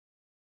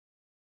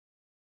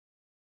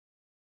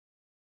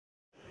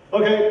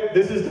Okay,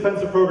 this is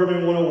Defensive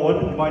Programming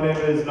 101. My name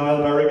is Niall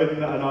Merrigan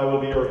and I will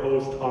be your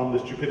host on the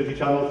Stupidity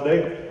channel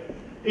today.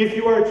 If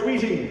you are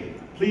tweeting,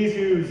 please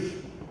use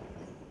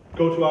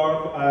GOTO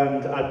Aarhus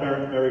and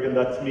 @Merrigan,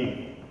 that's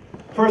me.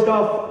 First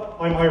off,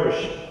 I'm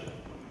Irish.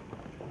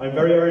 I'm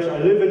very Irish. I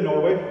live in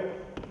Norway.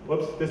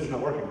 Whoops, this is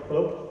not working.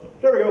 Hello?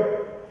 There we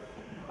go.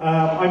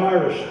 I'm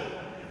Irish.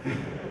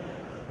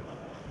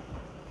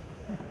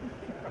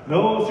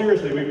 No,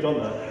 seriously, we've done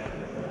that.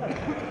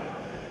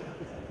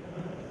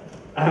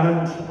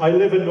 And I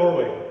live in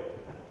Norway.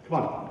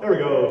 Come on, there we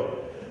go.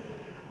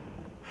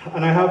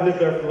 And I have lived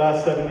there for the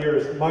last 7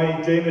 years.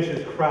 My Danish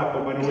is crap,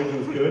 but my Norwegian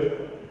is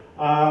good.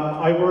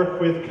 I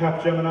work with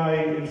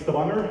Capgemini in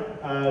Stavanger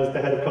as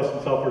the head of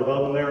custom software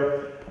development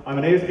there. I'm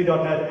an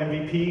ASP.NET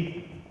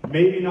MVP,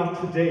 maybe not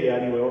today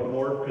anyway, or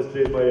more, because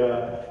today's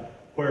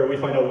where we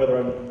find out whether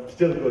I'm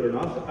still good or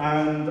not.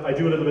 And I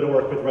do a little bit of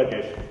work with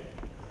Redgate.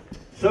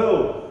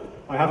 So,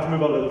 I have to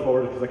move a little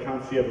forward because I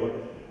can't see everyone.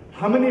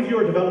 How many of you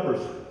are developers?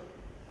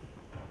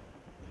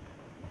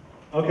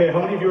 Okay, how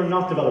many of you are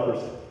not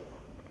developers?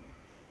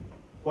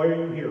 Why are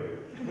you here?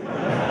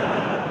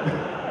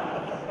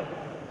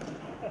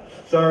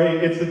 Sorry,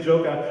 it's a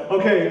joke.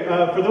 Okay,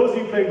 for those of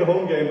you playing the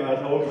home game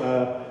at home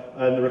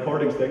and the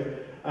recordings thing,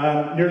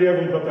 nearly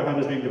everyone put up their hand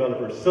as being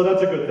developers, so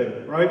that's a good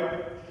thing,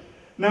 right?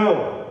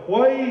 Now,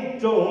 why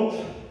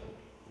don't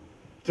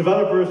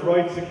developers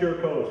write secure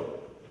code?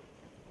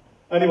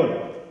 Anyone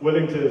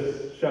willing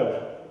to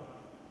shout?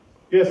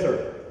 Yes,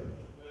 sir.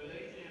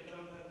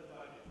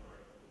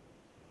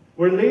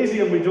 We're lazy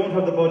and we don't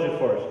have the budget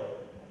for it.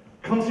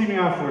 Come see me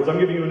afterwards. I'm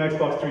giving you an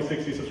Xbox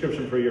 360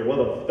 subscription for a year.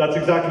 Well done. That's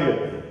exactly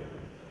it.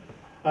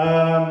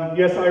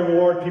 Yes, I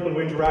reward people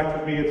who interact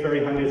with me. It's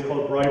very handy. It's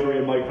called bribery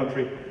in my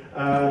country.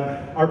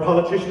 Our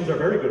politicians are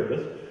very good at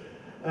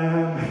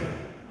it.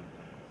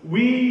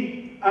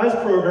 We, as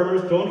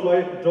programmers, don't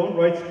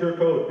write secure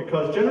code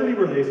because generally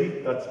we're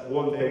lazy. That's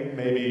one thing.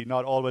 Maybe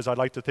not always. I'd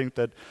like to think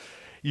that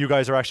you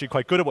guys are actually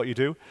quite good at what you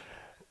do.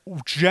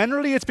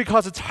 Generally, it's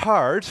because it's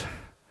hard.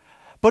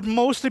 But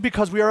mostly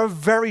because we are a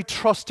very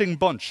trusting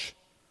bunch.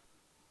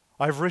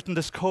 I've written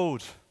this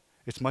code.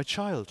 It's my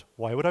child.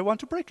 Why would I want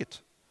to break it?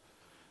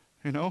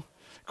 You know?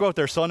 Go out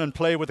there, son, and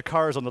play with the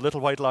cars on the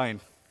little white line.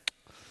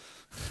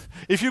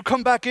 If you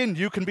come back in,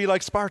 you can be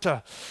like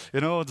Sparta. You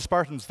know, the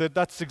Spartans.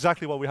 That's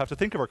exactly what we have to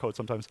think of our code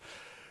sometimes.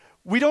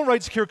 We don't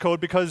write secure code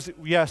because,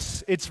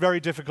 yes, it's very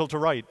difficult to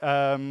write.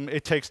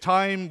 It takes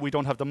time. We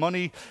don't have the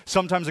money.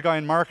 Sometimes a guy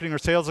in marketing or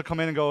sales will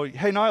come in and go,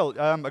 hey, Niall,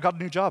 I got a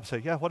new job.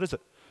 Say, yeah, what is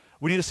it?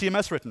 We need a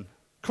CMS written.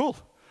 Cool.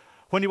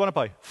 When do you want it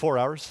by? 4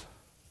 hours.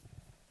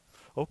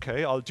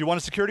 Okay, do you want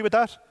a security with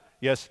that?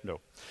 Yes, no.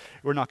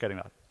 We're not getting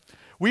that.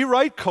 We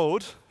write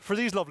code for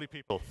these lovely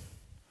people,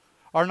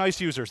 our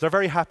nice users. They're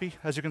very happy,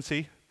 as you can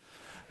see.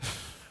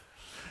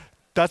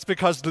 That's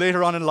because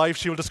later on in life,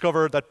 she will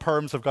discover that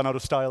perms have gone out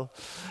of style.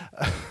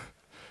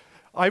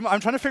 I'm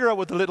trying to figure out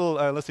what the little,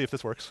 let's see if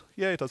this works.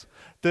 Yeah, it does.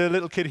 The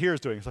little kid here is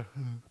doing. So.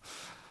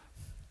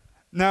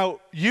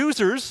 Now,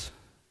 users,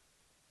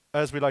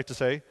 as we like to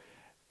say,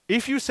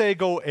 if you say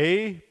go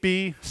A,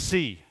 B,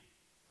 C,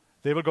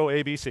 they will go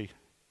A, B, C.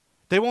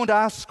 They won't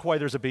ask why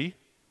there's a B.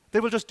 They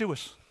will just do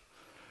it.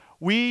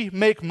 We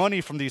make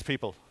money from these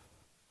people.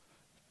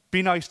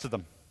 Be nice to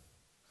them.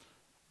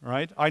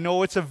 Right? I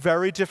know it's a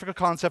very difficult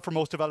concept for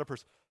most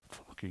developers.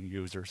 Fucking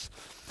users.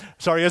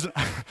 Sorry,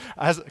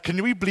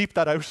 can we bleep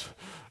that out?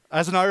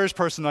 As an Irish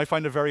person, I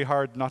find it very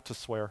hard not to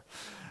swear.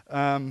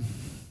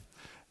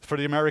 For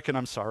the American,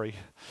 I'm sorry.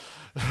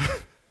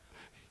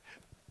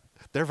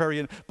 They're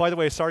very, by the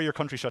way, sorry your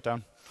country shut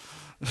down.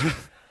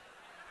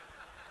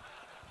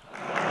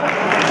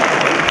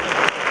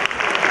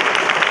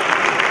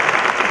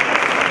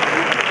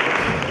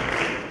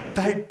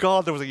 Thank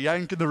God there was a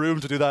yank in the room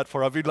to do that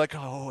for. I'd be like,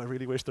 oh, I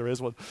really wish there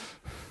is one.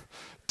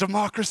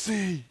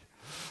 Democracy.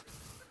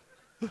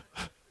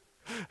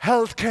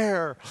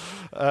 Healthcare.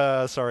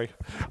 Sorry.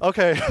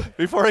 Okay,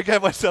 before I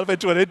get myself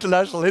into an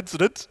international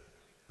incident.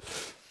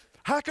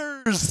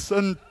 Hackers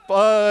and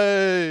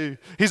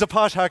he's a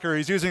posh hacker.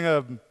 He's using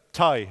a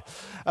tie.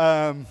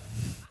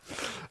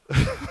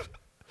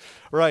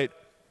 Right.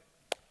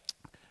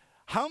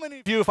 How many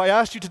of you, if I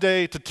asked you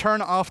today to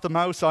turn off the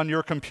mouse on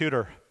your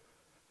computer,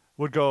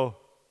 would go,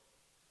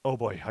 oh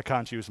boy, I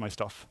can't use my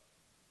stuff?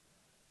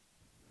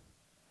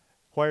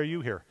 Why are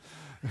you here?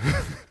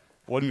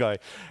 One guy.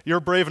 You're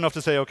brave enough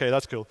to say, okay,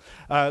 that's cool.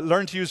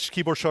 Learn to use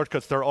keyboard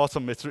shortcuts. They're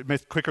awesome. It's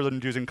quicker than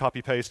using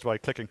copy-paste by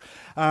clicking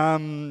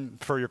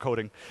for your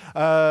coding.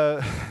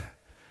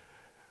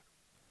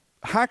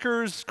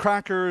 Hackers,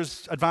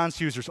 crackers, advanced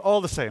users,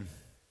 all the same,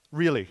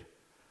 really.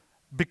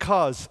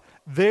 Because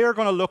they're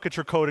going to look at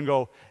your code and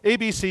go, A,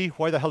 B, C,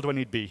 why the hell do I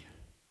need B?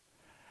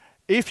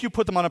 If you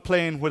put them on a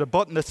plane with a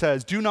button that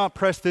says, do not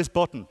press this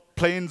button,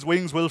 plane's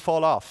wings will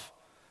fall off.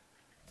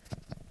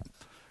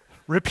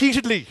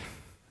 Repeatedly.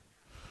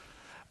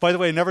 By the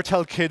way, never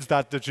tell kids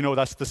that you know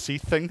that's the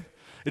seat thing.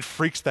 It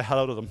freaks the hell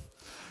out of them.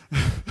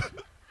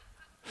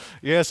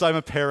 Yes, I'm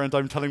a parent.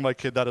 I'm telling my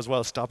kid that as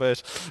well. Stop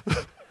it.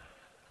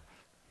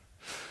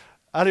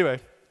 Anyway,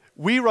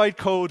 We write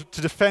code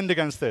to defend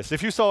against this.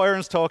 If you saw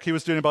Aaron's talk, he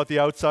was doing about the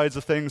outsides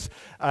of things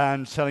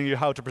and telling you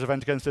how to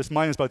prevent against this.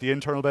 Mine is about the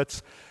internal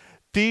bits.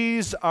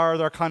 These are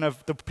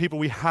the people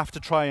we have to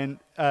try and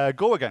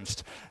go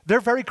against. They're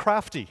very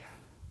crafty.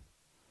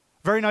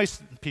 Very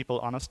nice people,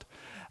 honest.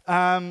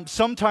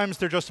 Sometimes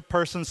they're just a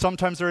person,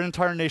 sometimes they're an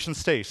entire nation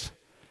state.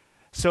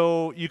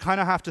 So you kind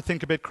of have to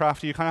think a bit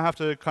crafty. You kind of have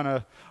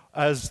to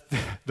as the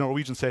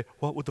Norwegians say,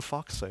 what would the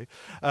fox say?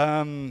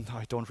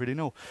 I don't really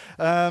know.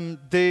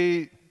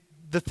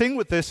 The thing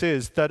with this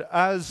is that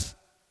as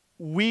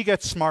we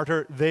get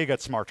smarter, they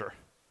get smarter.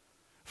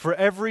 For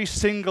every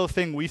single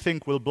thing we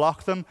think will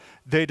block them,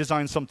 they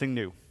design something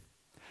new.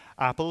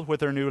 Apple, with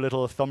their new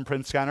little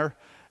thumbprint scanner,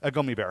 a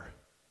gummy bear.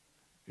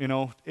 You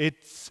know,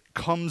 it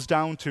comes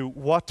down to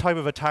what type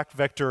of attack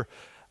vector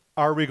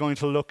are we going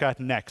to look at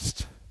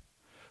next?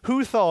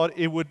 Who thought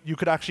you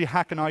could actually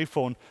hack an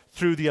iPhone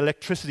through the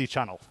electricity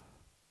channel?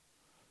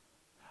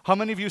 How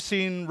many of you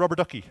seen Rubber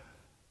Ducky? Do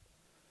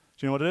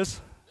you know what it is?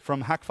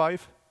 From Hack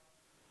 5?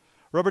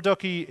 Rubber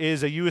Ducky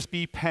is a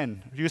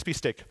USB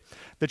stick,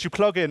 that you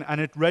plug in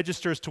and it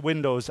registers to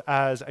Windows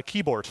as a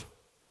keyboard,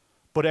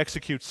 but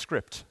executes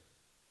script.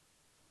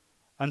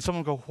 And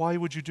someone will go, why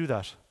would you do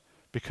that?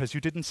 Because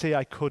you didn't say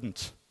I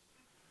couldn't.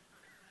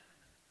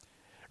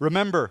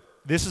 Remember,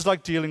 this is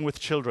like dealing with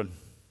children.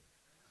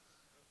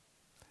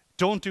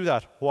 Don't do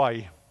that.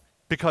 Why?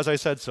 Because I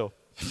said so.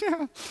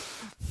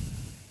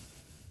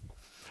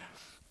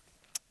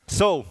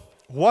 So,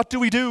 what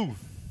do?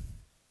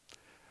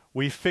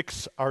 We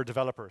fix our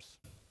developers.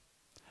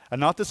 And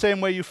not the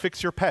same way you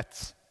fix your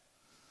pets.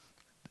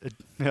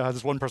 Yeah,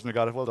 there's one person who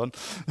got it. Well done.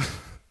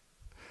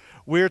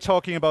 We're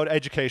talking about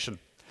education.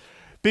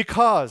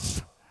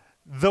 Because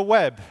the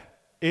web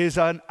is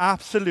an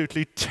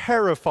absolutely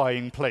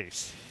terrifying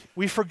place.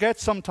 We forget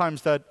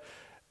sometimes that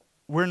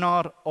we're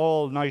not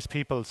all nice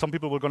people. Some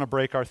people are going to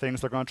break our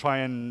things. They're going to try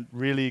and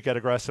really get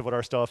aggressive with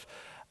our stuff.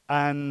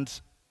 And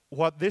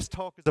what this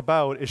talk is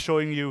about is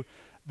showing you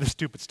the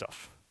stupid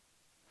stuff.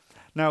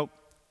 Now,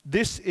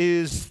 this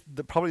is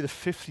probably the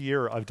 5th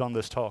year I've done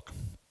this talk.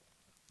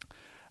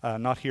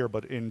 Not here,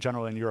 but in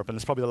general in Europe. And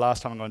it's probably the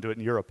last time I'm going to do it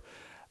in Europe.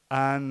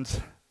 And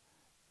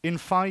in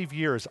 5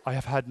 years, I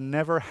have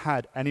never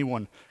had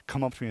anyone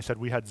come up to me and said,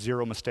 we had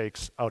 0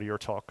 mistakes out of your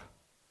talk.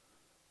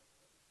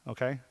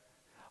 Okay?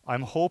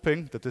 I'm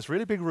hoping that this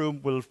really big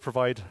room will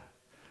provide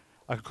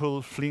a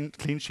cool,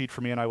 clean sheet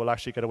for me, and I will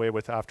actually get away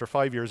with, after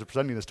 5 years of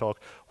presenting this talk,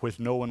 with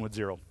no one with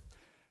 0.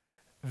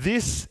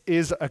 This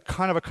is a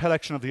kind of a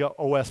collection of the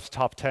OS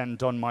top 10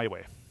 done my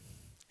way.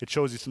 It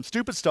shows you some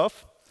stupid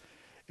stuff.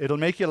 It'll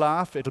make you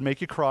laugh. It'll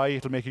make you cry.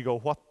 It'll make you go,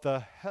 what the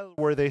hell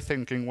were they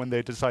thinking when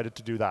they decided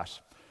to do that?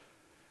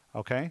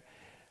 Okay?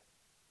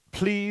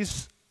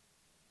 Please,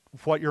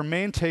 what your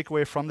main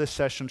takeaway from this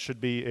session should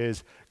be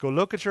is go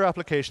look at your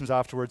applications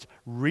afterwards,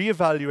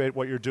 reevaluate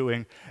what you're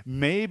doing,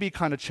 maybe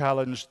kind of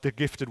challenge the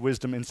gifted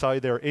wisdom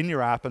inside there in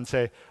your app and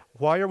say,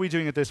 why are we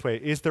doing it this way?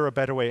 Is there a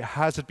better way?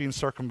 Has it been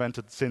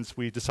circumvented since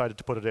we decided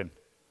to put it in?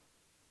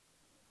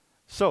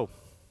 So,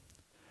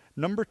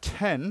 number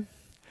 10,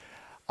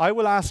 I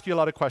will ask you a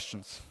lot of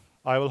questions.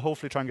 I will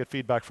hopefully try and get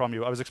feedback from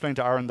you. I was explaining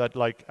to Aaron that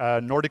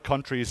Nordic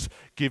countries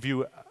give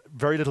you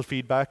very little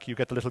feedback. You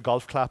get the little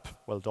golf clap.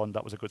 Well done,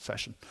 that was a good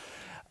session.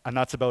 And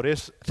that's about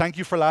it. Thank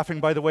you for laughing,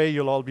 by the way.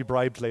 You'll all be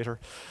bribed later.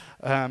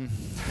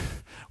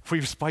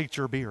 We've spiked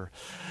your beer.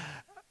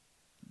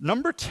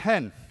 Number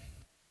 10.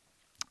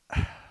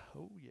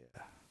 Oh,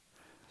 yeah.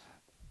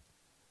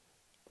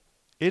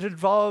 It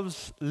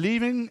involves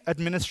leaving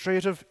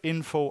administrative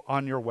info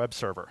on your web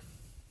server.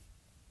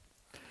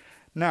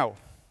 Now,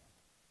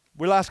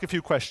 we'll ask a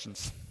few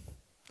questions.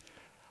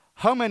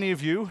 How many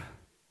of you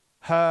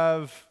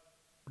have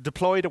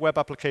deployed a web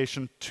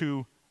application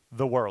to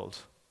the world?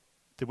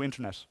 The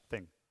internet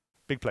thing.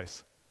 Big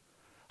place.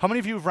 How many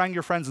of you have rang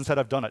your friends and said,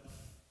 I've done it?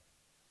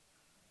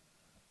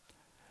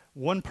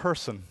 One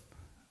person,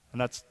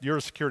 and you're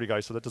a security guy,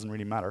 so that doesn't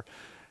really matter.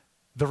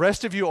 The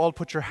rest of you all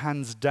put your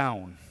hands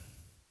down.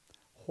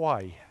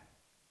 Why?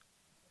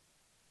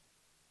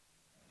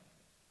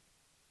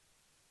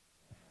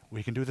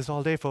 We can do this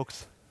all day,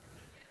 folks.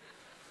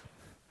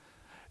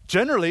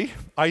 Generally,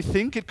 I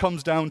think it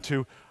comes down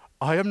to,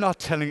 I am not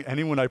telling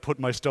anyone I put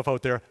my stuff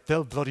out there,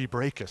 they'll bloody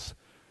break it.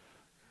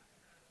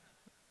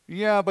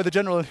 Yeah, by the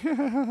general,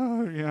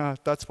 yeah,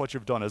 that's what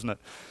you've done, isn't it?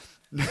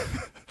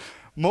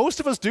 Most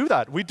of us do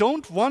that. We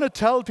don't want to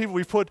tell people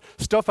we put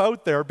stuff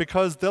out there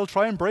because they'll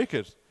try and break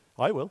it.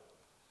 I will,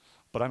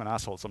 but I'm an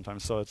asshole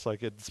sometimes, so it's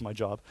like, it's my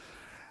job.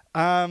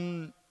 How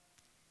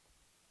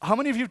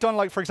many of you have done,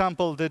 like, for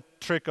example, the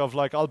trick of,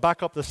 like, I'll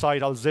back up the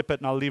site, I'll zip it,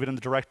 and I'll leave it in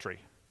the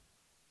directory?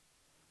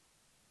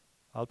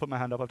 I'll put my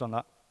hand up, I've done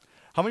that.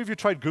 How many of you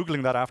tried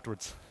Googling that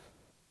afterwards?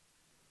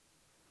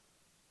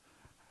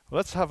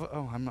 Let's have,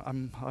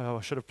 I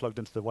should have plugged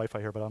into the Wi-Fi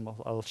here, but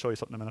I'll show you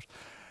something in a minute.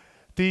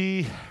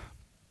 The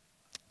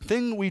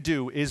thing we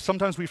do is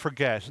sometimes we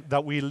forget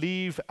that we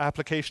leave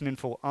application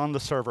info on the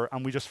server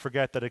and we just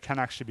forget that it can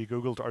actually be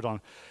Googled or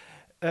done.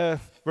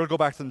 We'll go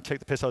back and take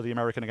the piss out of the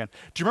American again.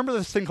 Do you remember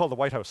this thing called the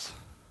White House?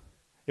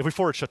 If we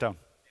forward, shut down.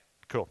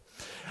 Cool.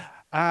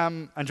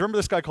 And do you remember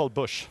this guy called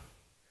Bush?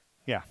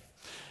 Yeah.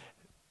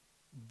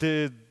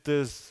 I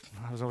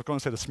was going to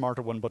say the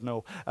smarter one, but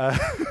no.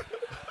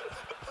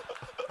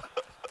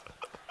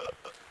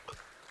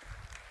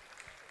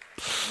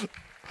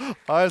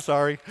 I'm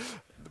sorry.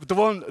 The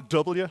one,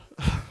 W. Do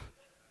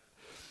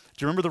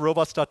you remember the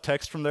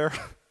robots.txt from there?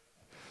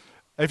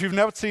 If you've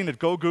never seen it,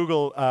 go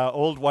Google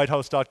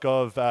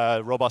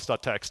oldwhitehouse.gov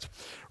robots.txt.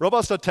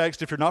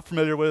 Robots.txt, if you're not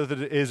familiar with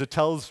it, it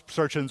tells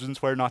search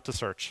engines where not to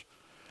search.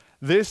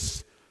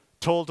 This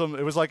told them,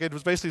 it was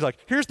basically like,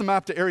 here's the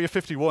map to Area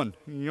 51.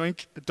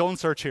 Yoink, don't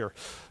search here.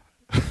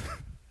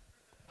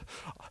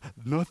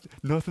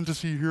 Nothing to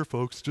see here,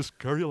 folks. Just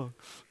carry along.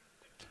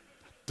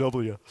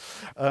 W.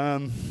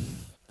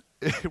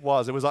 It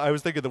was. I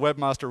was thinking the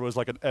webmaster was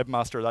like an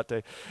webmaster that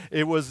day.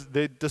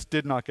 They just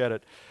did not get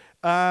it.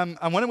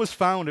 And when it was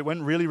found, it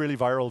went really, really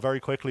viral very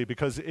quickly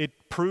because it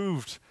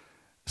proved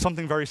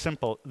something very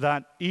simple,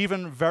 that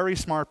even very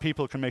smart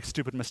people can make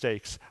stupid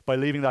mistakes by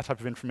leaving that type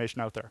of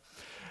information out there.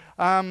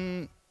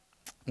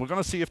 We're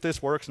going to see if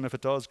this works, and if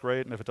it does,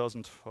 great, and if it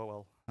doesn't, oh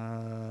well.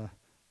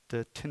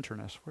 The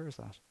Tinternet, where is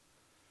that?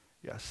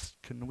 Yes,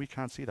 we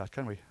can't see that,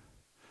 can we?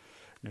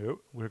 No,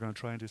 we're going to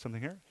try and do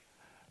something here.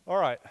 All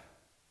right.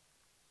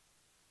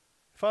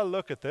 If I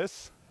look at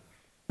this,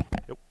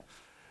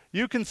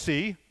 you can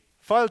see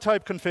file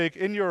type config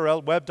in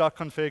URL,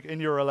 web.config in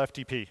URL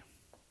FTP.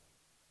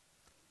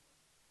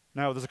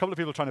 Now, there's a couple of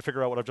people trying to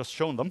figure out what I've just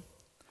shown them.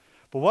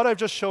 But what I've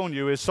just shown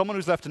you is someone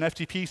who's left an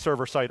FTP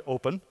server site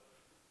open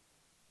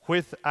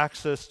with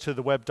access to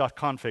the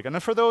web.config. And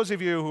then for those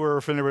of you who are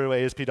familiar with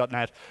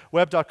ASP.NET,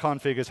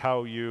 web.config is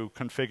how you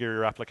configure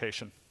your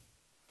application.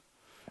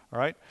 All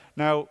right?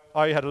 Now,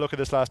 I had a look at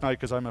this last night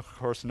because I'm, of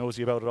course,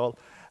 nosy about it all.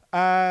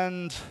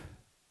 And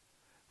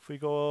if we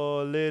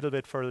go a little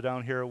bit further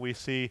down here, we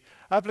see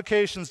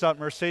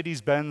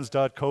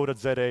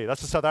applications.mercedes-benz.co.za.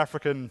 That's a South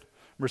African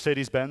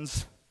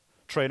Mercedes-Benz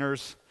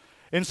trainers.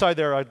 Inside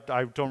there,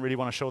 I don't really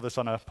want to show this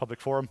on a public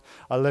forum.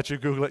 I'll let you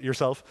Google it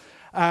yourself.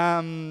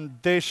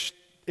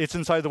 It's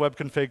inside the web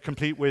config,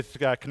 complete with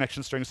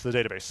connection strings to the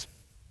database.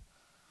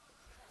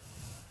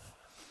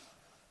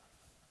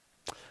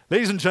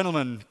 Ladies and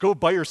gentlemen, go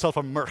buy yourself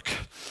a Merc.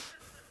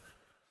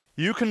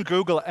 You can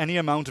Google any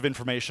amount of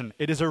information.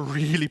 It is a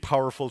really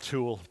powerful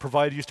tool,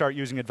 provided you start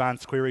using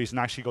advanced queries and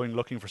actually going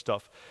looking for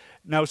stuff.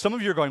 Now, some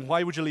of you are going,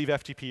 why would you leave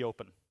FTP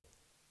open?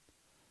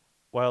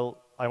 Well,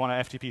 I want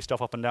to FTP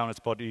stuff up and down. It's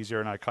a bit easier,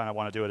 and I kind of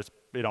want to do it.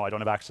 I don't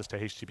have access to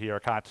HTTP,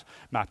 or can't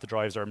map the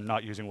drives, or I'm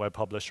not using Web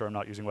Publish, or I'm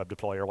not using Web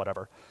Deploy, or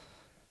whatever.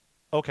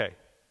 OK.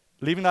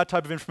 Leaving that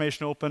type of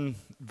information open,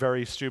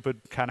 very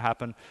stupid, can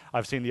happen.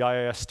 I've seen the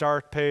IIS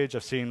start page.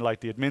 I've seen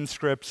like the admin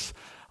scripts.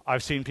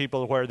 I've seen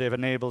people where they've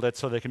enabled it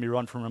so they can be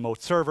run from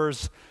remote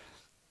servers.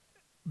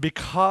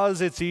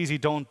 Because it's easy,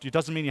 it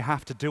doesn't mean you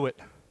have to do it.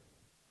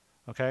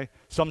 Okay?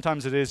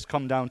 Sometimes it is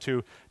come down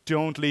to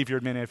don't leave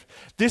your admin.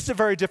 This is a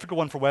very difficult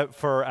one for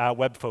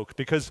web folk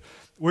because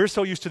we're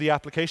so used to the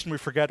application we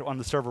forget on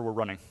the server we're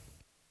running.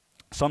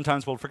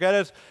 Sometimes we'll forget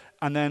it,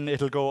 and then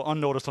it'll go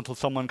unnoticed until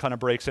someone kind of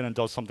breaks in and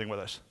does something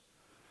with it.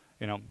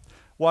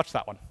 Watch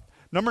that one.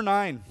 Number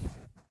 9.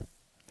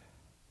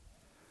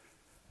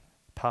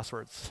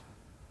 Passwords.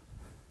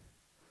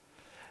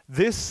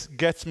 This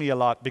gets me a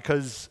lot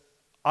because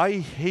I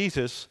hate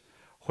it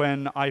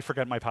when I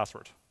forget my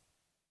password.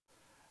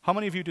 How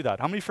many of you do that?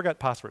 How many forget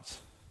passwords?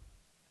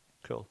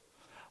 Cool.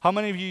 How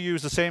many of you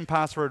use the same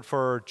password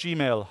for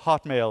Gmail,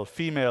 Hotmail,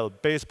 Female,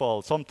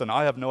 baseball, something?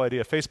 I have no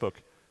idea.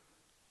 Facebook.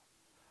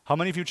 How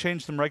many of you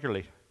change them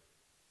regularly?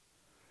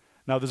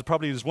 Now, there's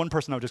one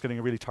person now just getting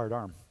a really tired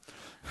arm.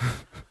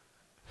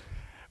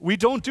 We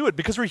don't do it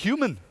because we're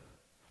human.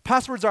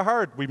 Passwords are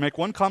hard. We make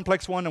one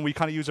complex one, and we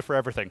kind of use it for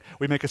everything.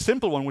 We make a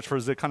simple one, which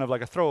was kind of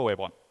like a throwaway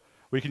one.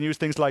 We can use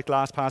things like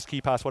LastPass,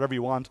 KeyPass, whatever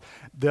you want.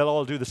 They'll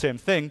all do the same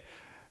thing.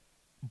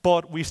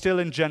 But we still,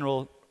 in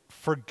general,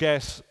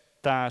 forget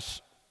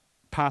that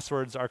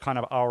passwords are kind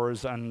of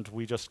ours, and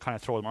we just kind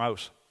of throw them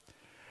out.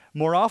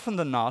 More often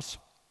than not,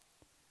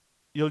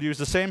 you'll use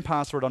the same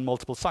password on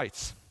multiple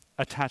sites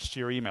attached to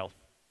your email.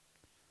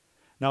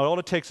 Now, all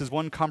it takes is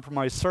one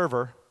compromised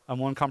server and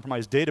one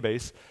compromised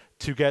database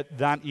to get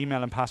that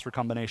email and password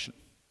combination.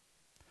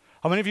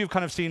 How many of you have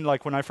kind of seen,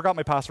 like, when I forgot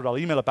my password, I'll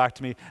email it back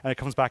to me, and it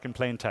comes back in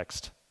plain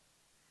text?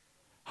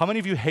 How many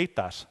of you hate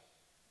that?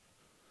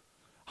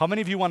 How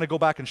many of you want to go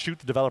back and shoot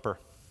the developer?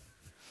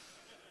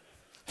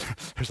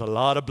 There's a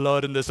lot of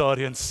blood in this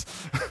audience.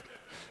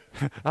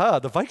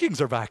 The Vikings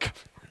are back.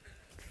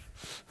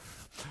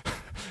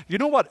 You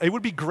know what? It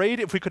would be great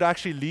if we could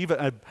actually leave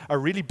a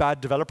really bad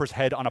developer's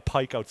head on a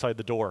pike outside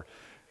the door.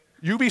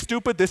 You be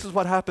stupid, this is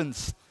what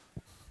happens.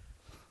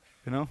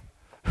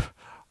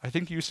 I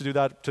think you used to do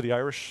that to the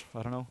Irish.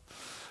 I don't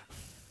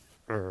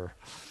know.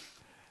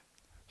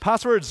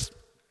 Passwords,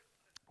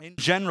 in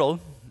general,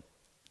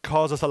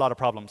 cause us a lot of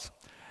problems.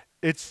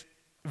 It's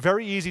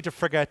very easy to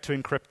forget to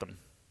encrypt them.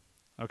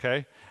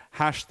 Okay?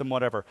 Hash them,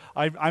 whatever.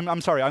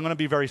 I'm sorry, I'm going to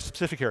be very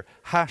specific here.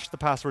 Hash the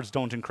passwords,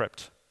 don't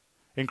encrypt.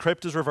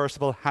 Encrypt is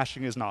reversible,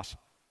 hashing is not.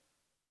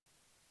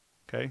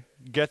 Okay,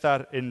 get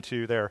that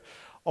into there.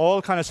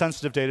 All kind of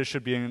sensitive data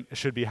should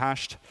be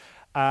hashed.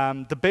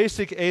 The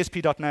basic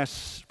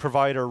ASP.NET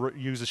provider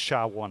uses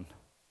SHA-1.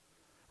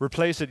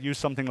 Replace it, use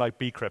something like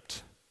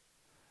bcrypt.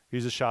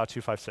 Uses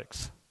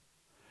SHA-256.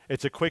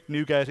 It's a quick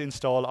NuGet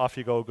install, off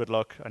you go, good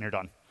luck, and you're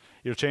done.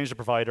 You've changed the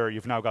provider,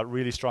 you've now got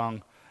really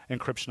strong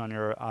encryption on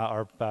your,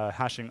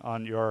 hashing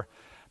on your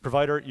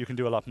provider. You can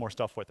do a lot more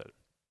stuff with it.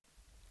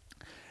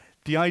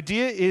 The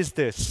idea is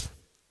this.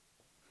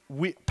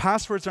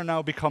 Passwords are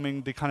now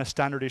becoming the kind of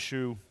standard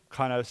issue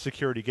kind of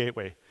security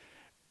gateway.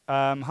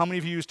 How many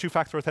of you use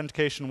two-factor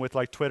authentication with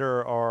like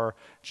Twitter or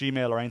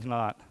Gmail or anything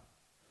like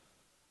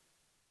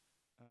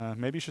that?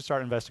 Maybe you should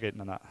start investigating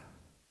on that.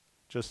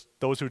 Just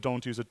those who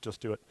don't use it,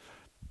 just do it.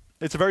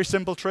 It's a very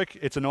simple trick.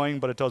 It's annoying,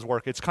 but it does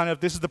work. It's kind of,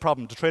 this is the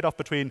problem, the trade-off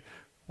between,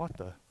 what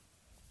the?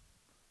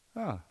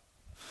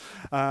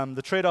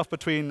 The trade-off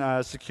between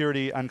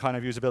security and kind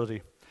of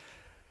usability.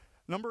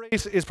 Number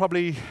 8 is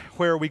probably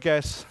where we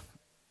get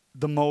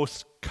the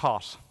most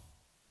caught.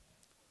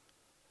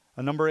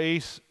 And number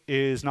 8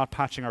 is not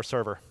patching our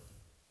server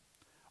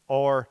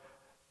or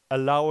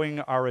allowing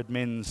our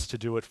admins to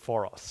do it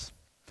for us.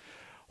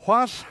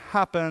 What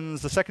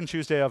happens the second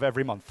Tuesday of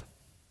every month?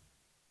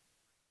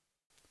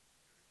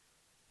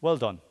 Well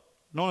done.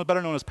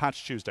 Better known as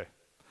Patch Tuesday.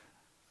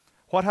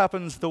 What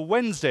happens the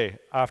Wednesday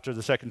after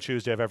the second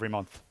Tuesday of every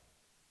month?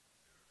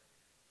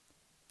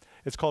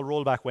 It's called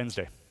Rollback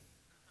Wednesday.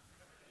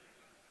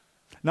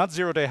 Not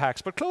zero-day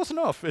hacks, but close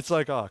enough. It's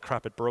like, oh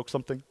crap, it broke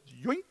something.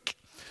 Yoink.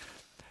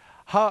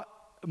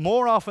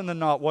 More often than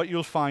not, what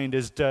you'll find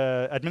is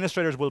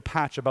administrators will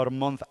patch about a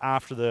month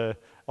after the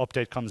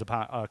update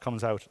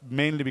comes out,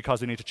 mainly because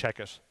they need to check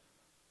it.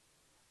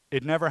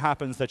 It never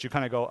happens that you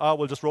kind of go, oh,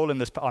 we'll just roll in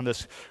this on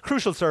this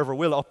crucial server,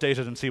 we'll update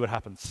it and see what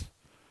happens.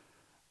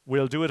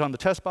 We'll do it on the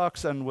test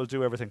box and we'll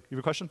do everything. You have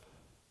a question?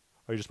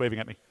 Or are you just waving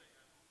at me?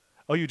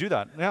 Oh, you do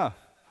that? Yeah.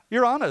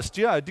 You're honest,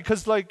 yeah,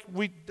 because like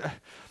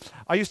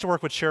I used to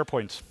work with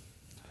SharePoint.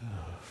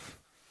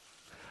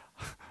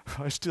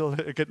 I still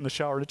get in the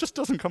shower and it just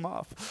doesn't come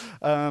off.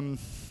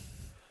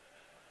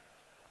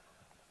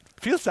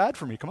 Feel sad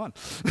for me, come on.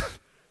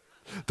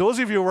 Those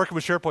of you who are working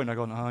with SharePoint are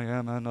going, oh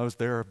yeah, man, I was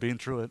there, being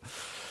through it.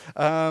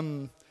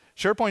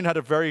 SharePoint had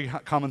a very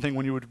common thing.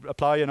 When you would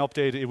apply an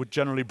update, it would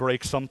generally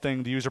break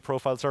something. The user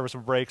profile service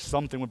would break,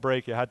 something would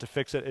break, you had to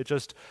fix it.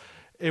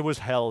 It was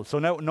hell. So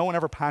no one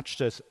ever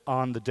patched it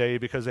on the day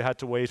because they had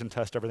to wait and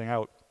test everything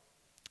out.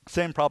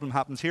 Same problem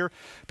happens here.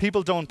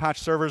 People don't patch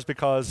servers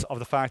because of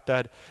the fact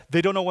that they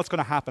don't know what's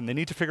going to happen. They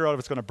need to figure out if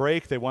it's going to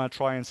break. They want to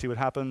try and see what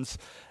happens.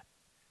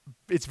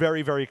 It's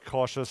very, very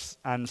cautious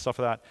and stuff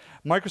like that.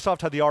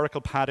 Microsoft had the Oracle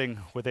padding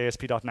with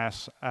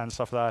ASP.NET and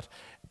stuff like that.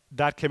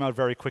 That came out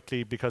very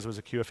quickly because it was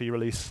a QFE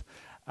release,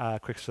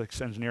 quick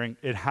fix engineering.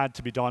 It had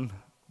to be done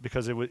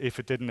because if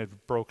it didn't,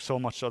 it broke so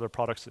much other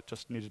products that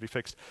just needed to be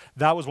fixed.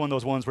 That was one of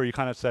those ones where you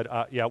kind of said,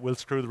 yeah, we'll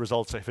screw the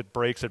results. If it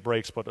breaks,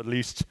 but at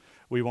least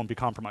we won't be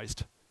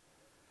compromised.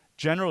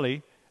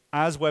 Generally,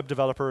 as web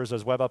developers,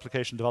 as web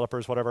application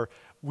developers, whatever,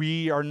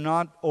 we are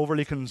not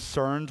overly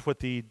concerned with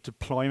the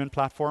deployment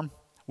platform.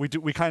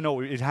 We kind of know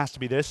it has to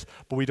be this,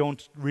 but we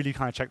don't really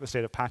kind of check the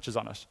state of patches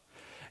on it.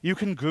 You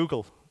can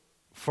Google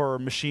for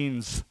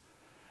machines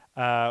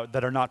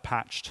that are not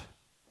patched.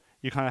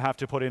 You kind of have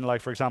to put in, like,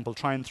 for example,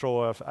 try and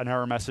throw an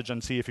error message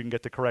and see if you can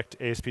get the correct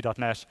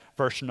ASP.NET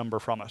version number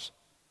from it.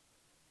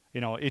 You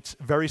know, it's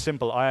very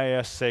simple.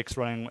 IIS 6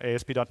 running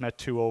ASP.NET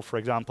 2.0, for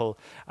example,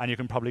 and you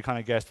can probably kind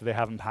of guess that they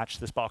haven't patched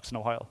this box in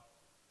a while.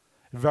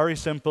 Very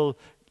simple,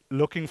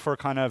 looking for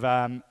kind of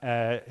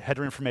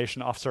header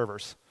information off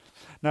servers.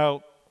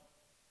 Now,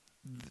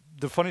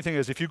 the funny thing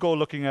is, if you go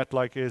looking at,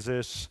 like, is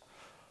it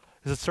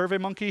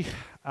SurveyMonkey?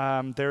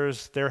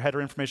 Their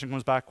header information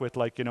comes back with,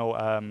 like, you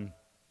know,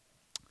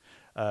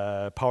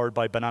 powered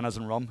by bananas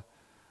and rum.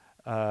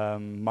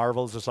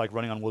 Marvel's just like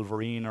running on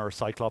Wolverine or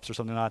Cyclops or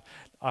something like that.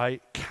 I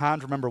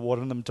can't remember what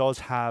one of them does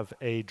have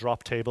a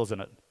drop tables in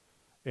it,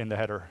 in the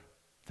header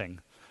thing.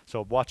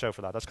 So watch out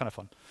for that. That's kind of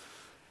fun.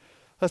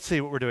 Let's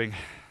see what we're doing.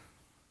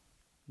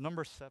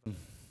 Number 7.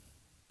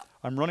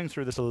 I'm running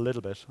through this a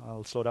little bit.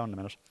 I'll slow down in a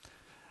minute.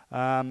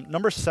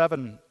 Number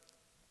 7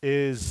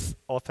 is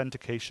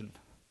authentication.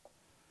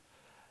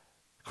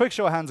 Quick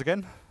show of hands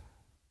again.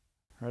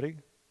 Ready?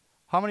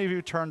 How many of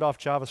you turned off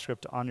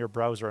JavaScript on your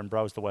browser and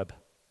browsed the web?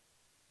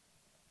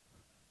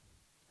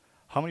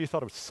 How many of you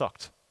thought it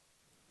sucked?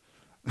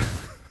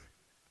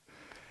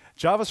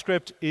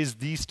 JavaScript is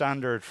the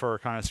standard for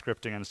kind of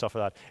scripting and stuff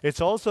like that. It's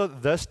also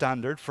the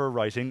standard for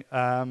writing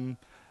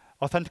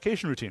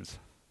authentication routines.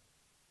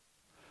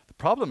 The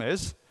problem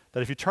is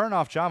that if you turn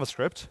off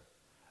JavaScript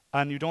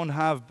and you don't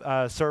have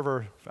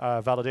server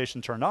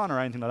validation turned on or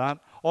anything like that,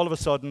 all of a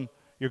sudden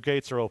your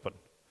gates are open.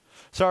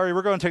 Sorry,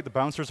 we're going to take the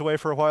bouncers away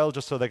for a while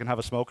just so they can have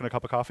a smoke and a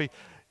cup of coffee.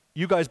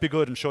 You guys be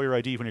good and show your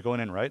ID when you're going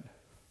in, right?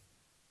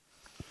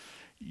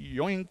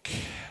 Yoink,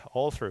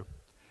 all through.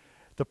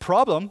 The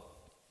problem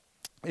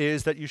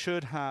is that you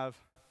should have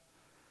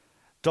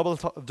double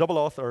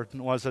auth, or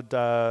was it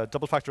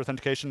double factor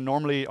authentication?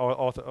 Normally,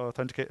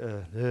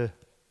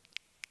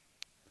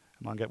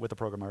 Come on, get with the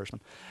program,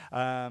 Irishman.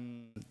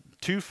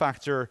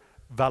 Two-factor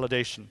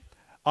validation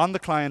on the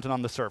client and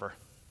on the server.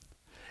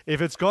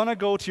 If it's going to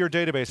go to your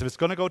database, if it's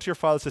going to go to your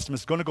file system,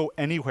 it's going to go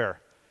anywhere,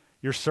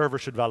 your server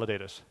should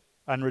validate it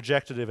and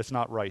reject it if it's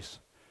not right.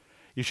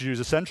 You should use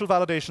a central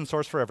validation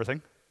source for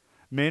everything.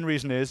 Main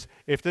reason is,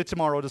 if they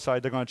tomorrow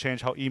decide they're going to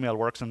change how email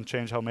works and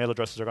change how mail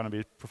addresses are going to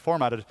be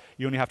formatted,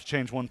 you only have to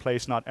change one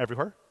place, not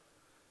everywhere.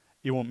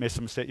 You won't miss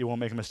a mistake. You won't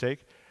make a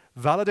mistake.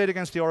 Validate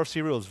against the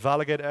RFC rules.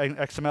 Validate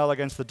XML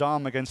against the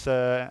DOM, against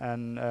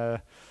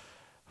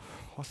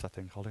what's that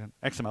thing called again?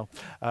 XML.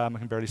 I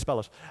can barely spell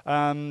it.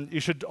 You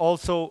should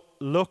also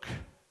look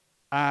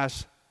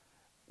at,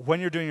 when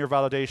you're doing your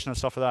validation and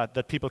stuff like that,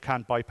 that people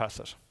can't bypass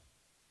it.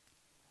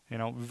 You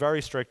know,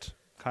 very strict,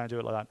 kind of do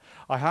it like that.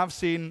 I have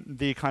seen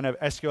the kind of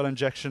SQL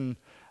injection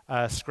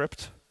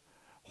script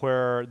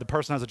where the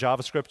person has a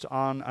JavaScript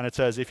on and it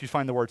says, if you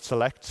find the word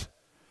select,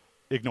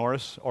 ignore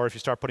it, or if you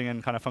start putting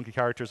in kind of funky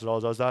characters, it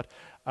all does that.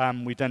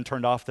 We then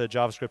turned off the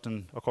JavaScript,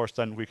 and of course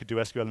then we could do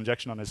SQL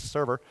injection on his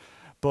server.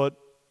 But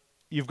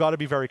you've got to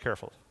be very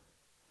careful.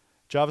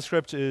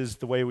 JavaScript is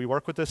the way we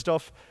work with this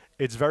stuff.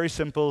 It's very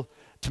simple.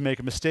 To make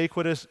a mistake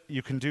with it,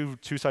 you can do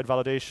two-side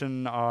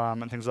validation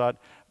and things like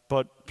that,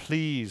 but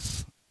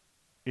please,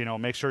 you know,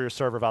 make sure your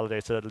server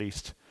validates it at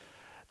least.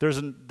 There's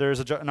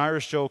an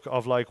Irish joke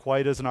of like,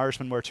 why does an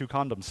Irishman wear 2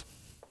 condoms?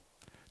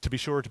 To be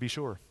sure, to be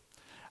sure.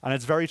 And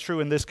it's very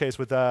true in this case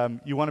with,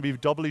 you want to be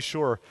doubly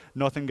sure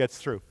nothing gets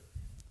through.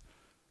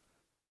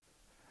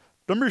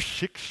 Number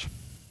 6.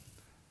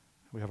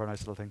 We have our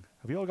nice little thing.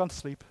 Have you all gone to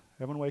sleep?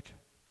 Everyone awake?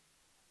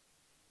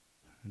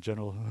 In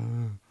general.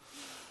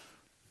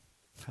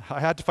 I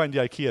had to find the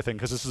IKEA thing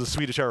because this is a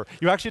Swedish error.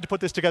 You actually had to put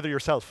this together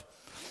yourself.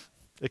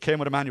 It came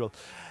with a manual.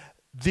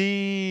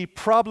 The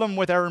problem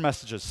with error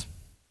messages.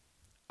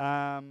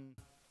 How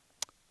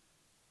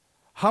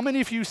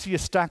many of you see a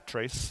stack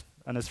trace?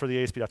 And it's for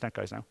the ASP.NET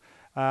guys now.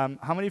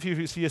 How many of you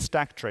who see a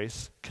stack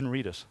trace can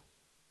read it?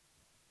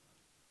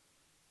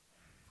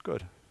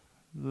 Good.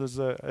 Is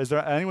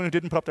there anyone who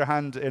didn't put up their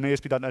hand in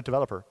ASP.NET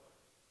developer?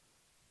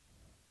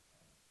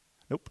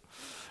 Nope.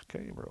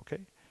 Okay, we're okay.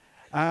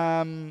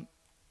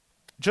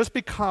 Just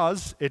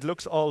because it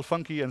looks all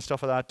funky and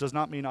stuff like that does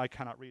not mean I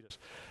cannot read it.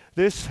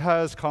 This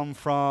has come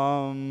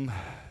from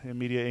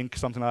Media Inc.,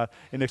 something like that,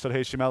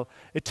 index.html.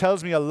 It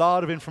tells me a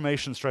lot of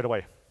information straight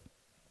away.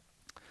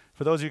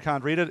 For those of you who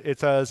can't read it, it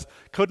says,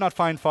 could not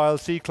find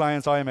files, C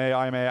clients, IMA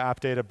app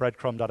data,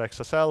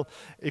 breadcrumb.xsl.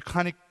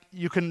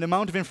 The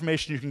amount of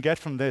information you can get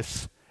from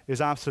this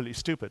is absolutely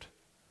stupid.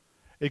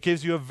 It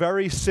gives you a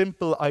very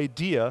simple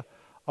idea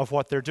of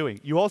what they're doing.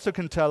 You also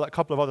can tell a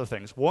couple of other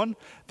things. One,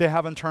 they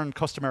haven't turned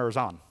custom errors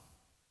on.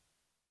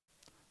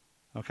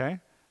 Okay?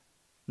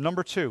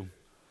 Number 2,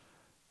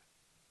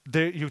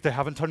 they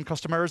haven't turned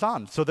custom errors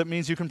on. So that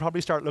means you can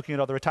probably start looking at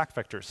other attack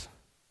vectors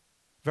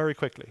very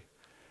quickly.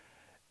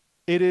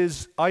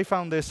 I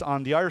found this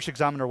on the Irish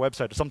Examiner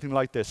website, or something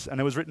like this, and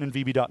it was written in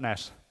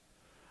VB.NET.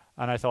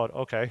 And I thought,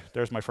 okay,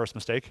 there's my first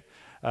mistake.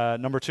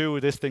 Number 2,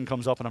 this thing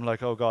comes up, and I'm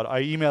like, oh God.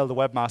 I emailed the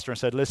webmaster and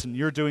said, listen,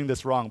 you're doing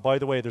this wrong. By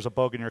the way, there's a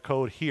bug in your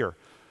code here.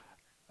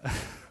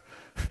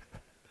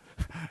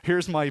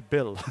 Here's my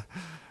bill.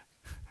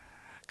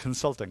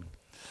 Consulting.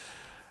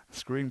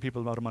 Screwing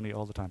people out of money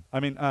all the time. I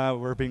mean,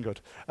 we're being good.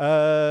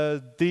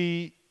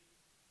 The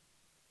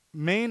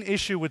main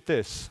issue with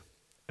this,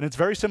 and it's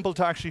very simple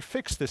to actually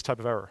fix this type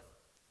of error,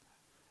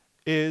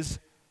 is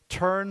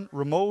turn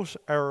remote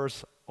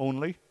errors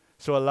only.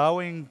 So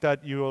allowing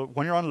that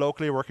when you're on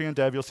locally working in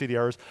dev, you'll see the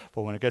errors,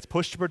 but when it gets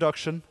pushed to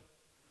production,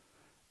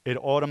 it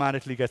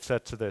automatically gets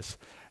set to this.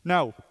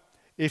 Now,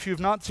 if you've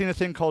not seen a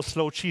thing called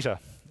Slow Cheetah,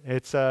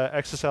 it's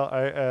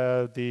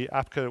XSL, the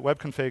app web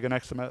config and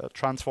XML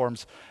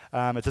transforms.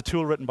 It's a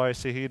tool written by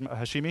Sahid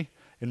Hashimi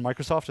in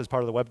Microsoft as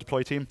part of the web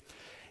deploy team.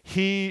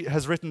 He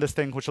has written this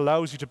thing which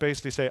allows you to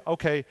basically say,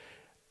 okay,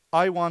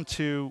 I want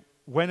to,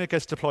 when it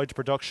gets deployed to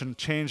production,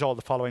 change all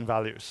the following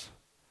values.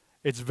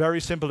 It's very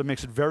simple. It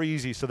makes it very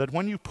easy so that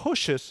when you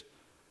push it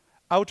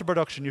out to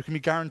production, you can be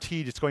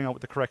guaranteed it's going out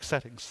with the correct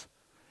settings.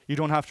 You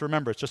don't have to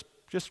remember. It's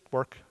just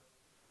work.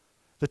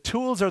 The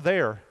tools are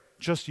there.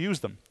 Just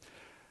use them.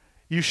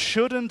 You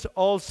shouldn't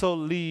also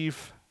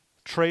leave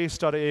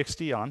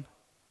trace.axt on.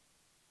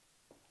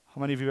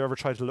 How many of you have ever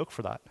tried to look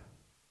for that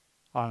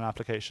on an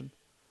application?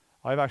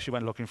 I've actually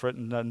went looking for it,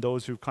 and then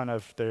those who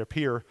they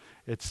appear,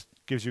 it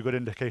gives you a good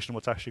indication of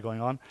what's actually going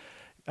on.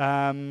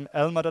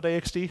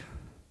 Elma.axt.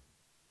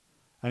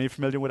 Any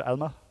familiar with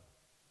Elma?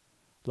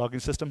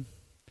 Logging system?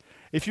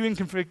 If you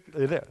incorrectly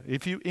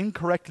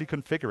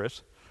configure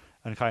it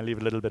and kind of leave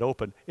it a little bit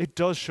open, it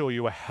does show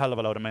you a hell of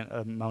a lot of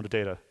amount of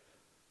data.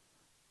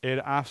 It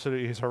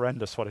absolutely is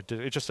horrendous what it did.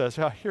 It just says,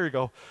 yeah, here you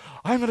go.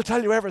 I'm going to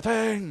tell you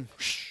everything.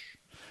 Shh.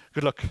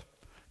 Good luck.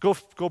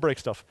 Go break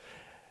stuff.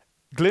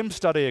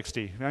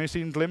 Glimpse.axt. Have you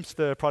seen Glimpse,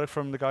 the product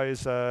from the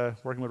guys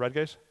working with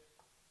Redgate?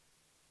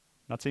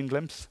 Not seen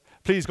Glimpse?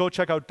 Please go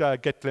check out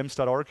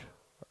getglimpse.org.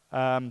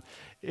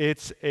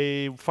 It's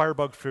a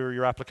firebug for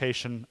your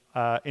application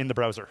in the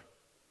browser.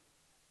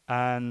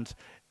 And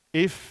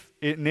If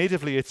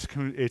natively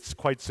it's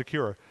quite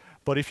secure.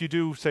 But if you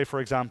do, say, for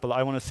example,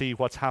 I want to see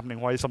what's happening,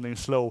 why is something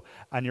slow,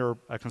 and you're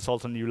a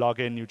consultant, you log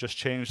in, you just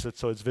changed it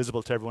so it's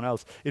visible to everyone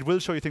else, it will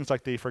show you things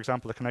like for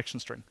example, the connection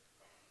string.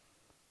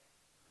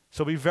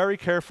 So be very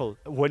careful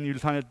when you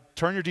kind of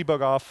turn your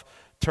debug off,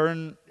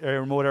 turn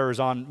remote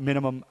errors on,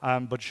 minimum,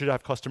 but you should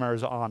have custom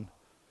errors on.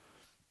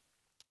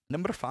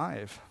 Number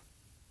 5,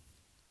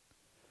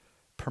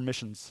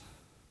 permissions.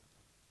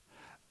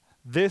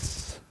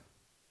 This,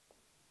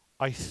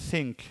 I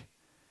think,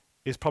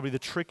 is probably the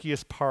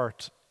trickiest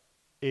part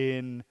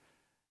in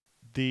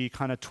the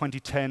kind of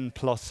 2010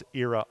 plus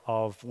era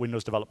of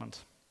Windows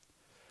development.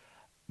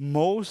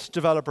 Most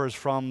developers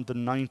from the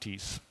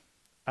 90s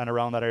and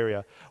around that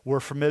area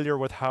were familiar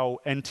with how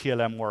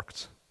NTLM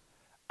worked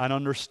and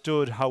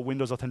understood how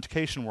Windows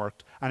authentication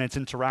worked and its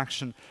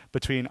interaction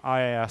between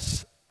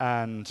IIS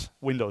and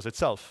Windows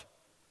itself.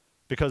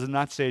 Because in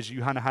that stage,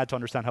 you kind of had to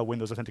understand how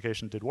Windows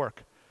authentication did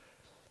work.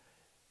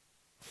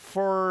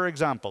 For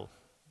example,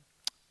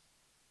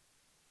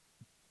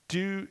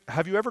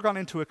 have you ever gone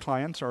into a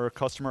client or a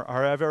customer,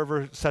 or have you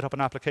ever set up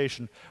an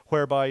application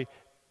whereby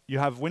you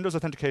have Windows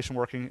authentication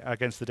working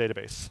against the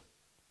database?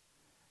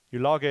 You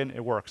log in,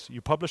 it works. You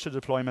publish a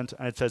deployment,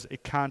 and it says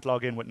it can't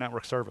log in with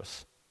network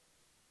service.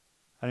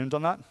 Anyone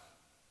done that?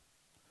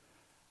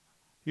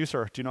 You,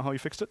 sir, do you know how you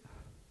fixed it?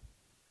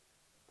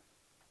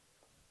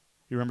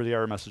 You remember the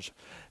error message.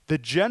 The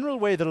general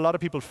way that a lot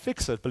of people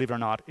fix it, believe it or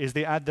not, is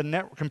they add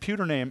the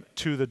computer name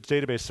to the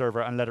database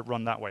server and let it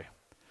run that way.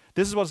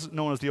 This is what's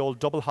known as the old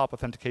double hop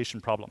authentication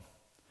problem.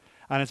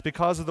 And it's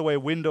because of the way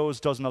Windows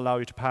doesn't allow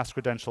you to pass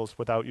credentials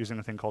without using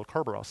a thing called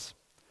Kerberos,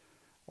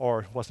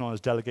 or what's known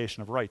as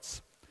delegation of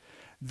rights.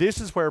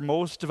 This is where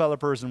most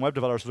developers and web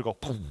developers will go,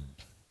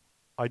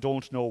 I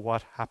don't know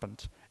what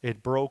happened.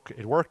 It broke,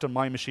 it worked on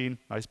my machine,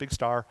 nice big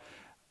star.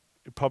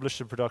 It published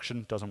to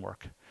production, doesn't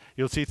work.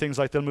 You'll see things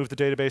like they'll move the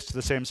database to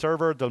the same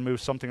server, they'll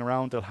move something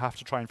around, they'll have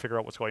to try and figure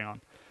out what's going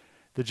on.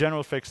 The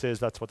general fix is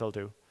that's what they'll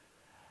do.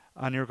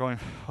 And you're going,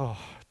 oh,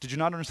 did you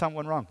not understand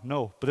what went wrong?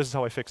 No, but this is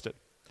how I fixed it.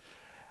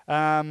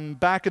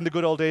 Back in the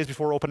good old days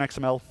before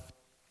OpenXML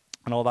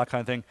and all that kind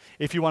of thing,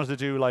 if you wanted to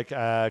do like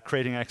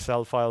creating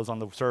Excel files on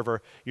the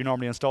server, you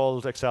normally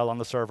installed Excel on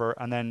the server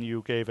and then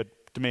you gave it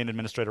domain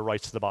administrator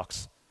rights to the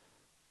box.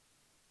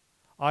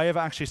 I have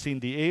actually seen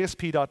the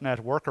ASP.NET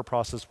worker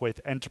process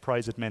with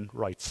enterprise admin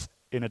rights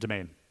in a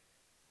domain.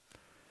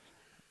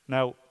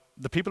 Now,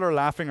 the people who are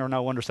laughing are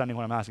now understanding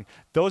what I'm asking.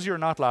 Those of you who are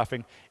not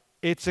laughing,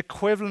 it's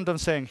equivalent of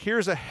saying,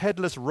 here's a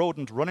headless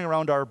rodent running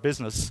around our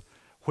business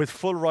with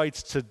full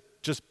rights to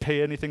just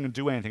pay anything and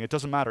do anything. It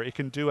doesn't matter. It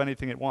can do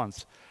anything it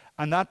wants.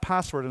 And that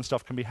password and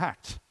stuff can be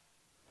hacked.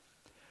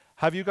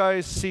 Have you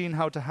guys seen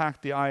how to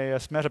hack the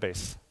IIS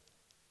metabase?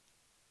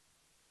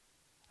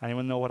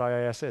 Anyone know what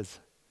IIS is?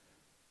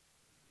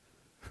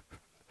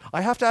 I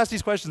have to ask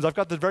these questions. I've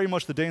got very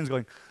much the Danes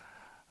going,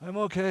 I'm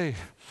okay.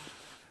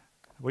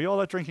 Were you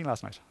all out drinking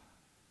last night?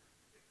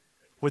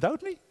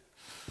 Without me?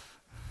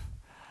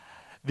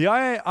 The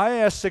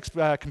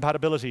IIS6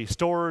 compatibility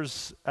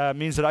stores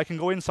means that I can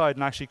go inside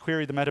and actually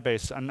query the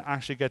metabase and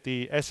actually get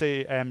the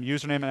SAM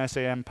username and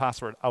SAM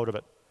password out of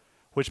it,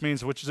 which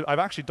I've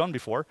actually done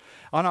before.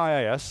 On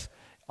IIS,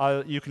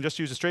 you can just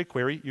use a straight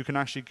query. You can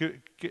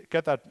actually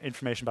get that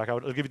information back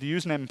out. It'll give you the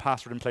username and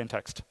password in plain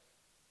text.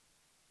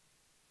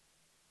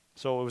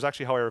 So it was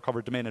actually how I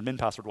recovered domain admin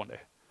password one day,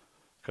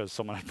 because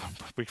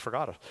we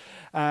forgot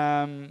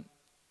it.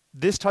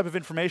 This type of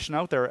information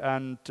out there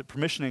and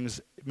permissionings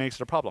makes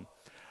it a problem.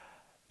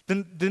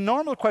 The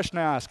normal question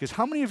I ask is,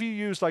 how many of you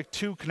use like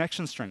 2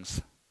 connection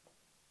strings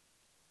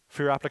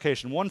for your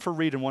application? One for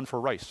read and one for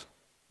write.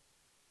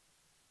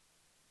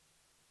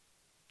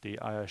 The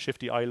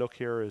shifty eye look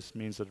here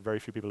means that very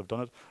few people have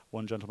done it.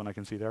 One gentleman I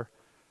can see there.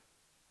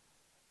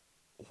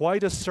 Why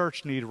does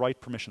search need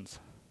write permissions?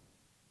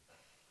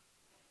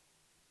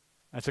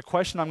 And it's a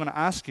question I'm going to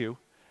ask you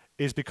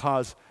is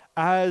because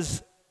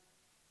as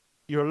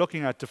you're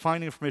looking at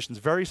defining permissions,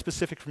 very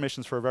specific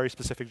permissions for a very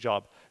specific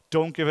job,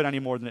 don't give it any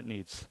more than it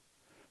needs.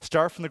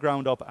 Start from the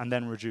ground up and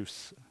then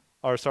reduce,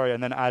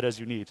 and then add as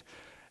you need.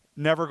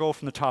 Never go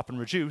from the top and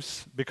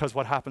reduce, because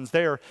what happens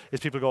there is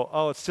people go,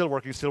 oh, it's still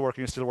working, still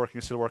working, still working,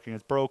 still working,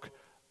 it's broke.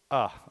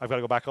 I've got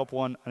to go back up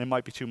one, and it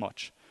might be too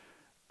much.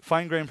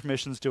 Fine-grained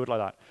permissions, do it like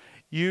that.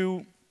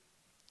 You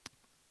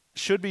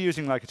should be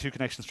using like a 2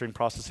 connection string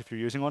process if you're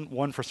using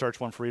one for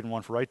search, one for read, and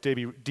one for write,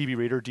 DB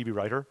reader, DB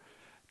writer.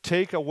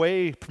 Take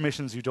away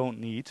permissions you don't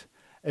need.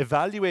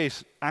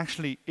 Evaluate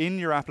actually in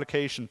your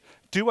application,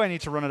 do I need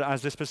to run it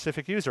as this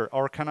specific user,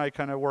 or can I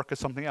kind of work as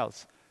something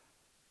else?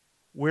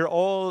 We're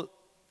all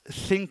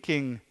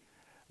thinking,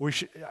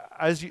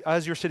 as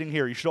you're sitting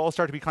here, you should all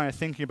start to be kind of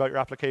thinking about your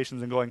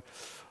applications and going,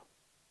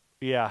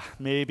 yeah,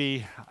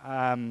 maybe.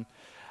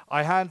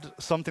 I had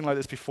something like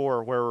this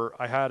before where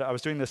I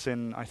was doing this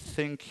in, I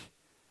think,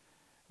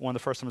 one of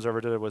the first times I ever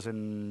did it was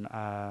in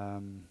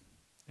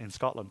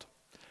Scotland.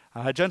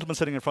 I had a gentleman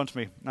sitting in front of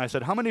me, and I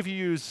said, how many of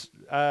you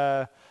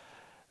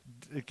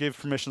give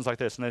permissions like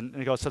this? And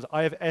then he says,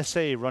 I have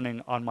SA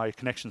running on my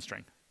connection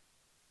string.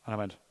 And I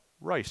went,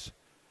 right.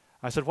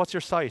 I said, what's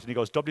your site? And he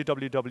goes,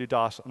 www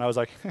dot. And I was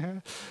like,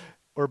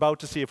 we're about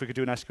to see if we could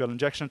do an SQL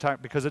injection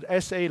attack, because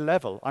at SA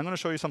level, I'm going to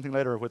show you something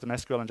later with an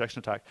SQL injection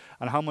attack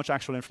and how much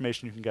actual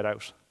information you can get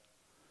out.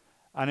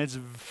 And it's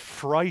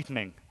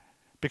frightening,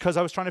 because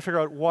I was trying to figure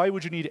out, why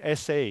would you need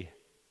SA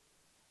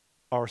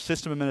or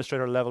system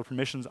administrator level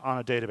permissions on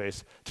a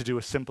database to do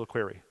a simple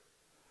query?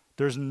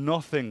 There's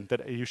nothing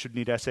that you should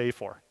need SA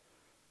for.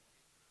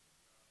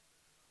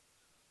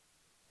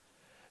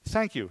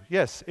 Thank you.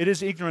 Yes, it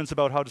is ignorance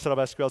about how to set up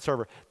SQL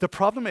Server. The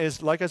problem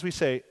is, like as we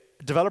say,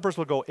 developers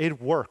will go,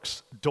 it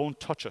works, don't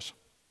touch it.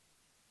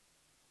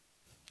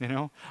 You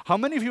know? How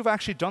many of you have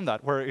actually done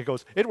that, where it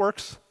goes, it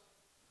works,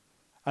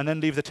 and then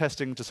leave the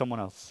testing to someone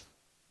else?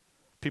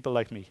 People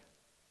like me.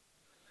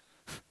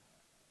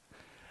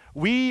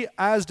 We,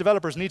 as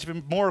developers, need to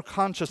be more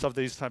conscious of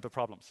these type of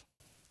problems.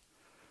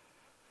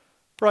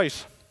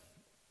 Right.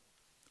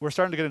 We're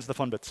starting to get into the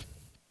fun bits.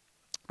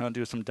 I'm going to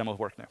do some demo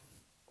work now.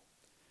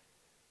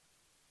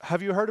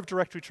 Have you heard of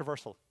directory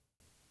traversal?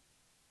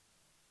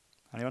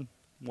 Anyone?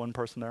 One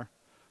person there?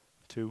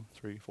 2,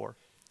 3, 4.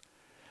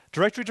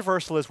 Directory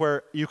traversal is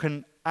where you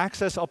can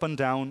access up and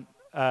down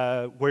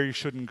where you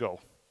shouldn't go.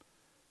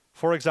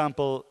 For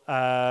example,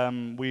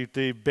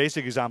 the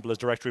basic example is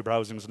directory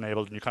browsing is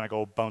enabled, and you kind of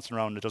go bouncing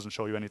around and it doesn't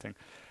show you anything.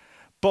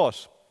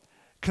 But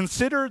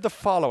consider the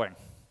following.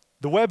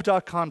 The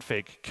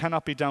web.config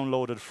cannot be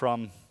downloaded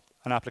from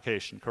an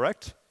application,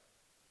 correct?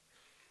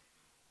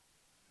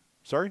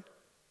 Sorry?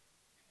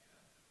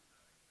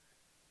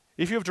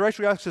 If you have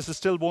directory access, it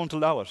still won't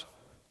allow it.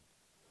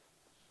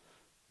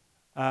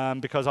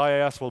 Because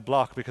IIS will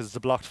block, because it's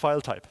a blocked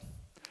file type.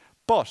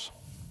 But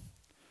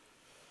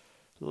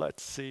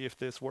let's see if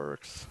this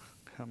works.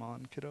 Come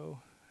on,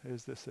 kiddo.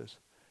 Is this it?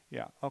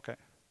 Yeah, OK.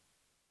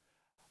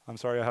 I'm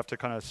sorry, I have to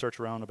kind of search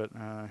around a bit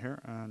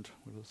here, and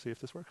we'll see if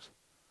this works.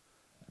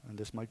 And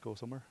this might go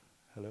somewhere.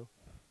 Hello.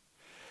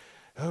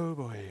 Oh,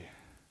 boy.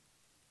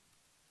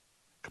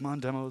 Come on,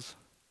 demos.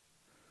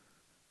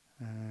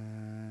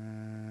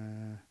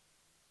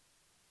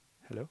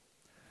 Hello?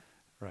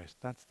 Right,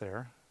 that's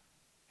there.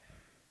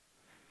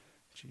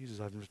 Jesus,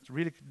 I'm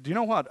really, do you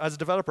know what? As a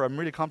developer, I'm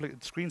really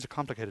complicated. Screens are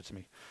complicated to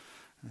me.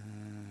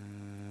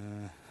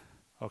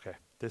 OK,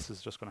 this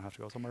is just going to have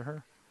to go somewhere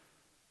here.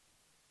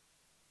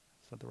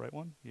 Is that the right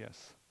one?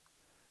 Yes.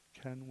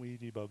 Can we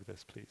debug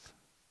this, please?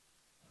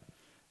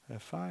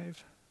 F5.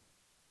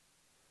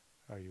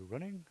 Are you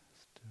running?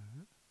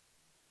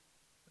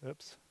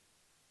 Oops.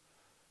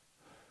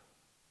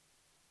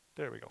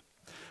 There we go.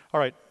 All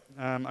right,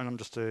 I'm going to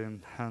just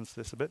enhance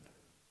this a bit.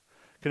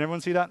 Can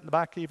everyone see that in the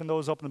back, even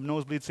those up in the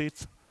nosebleed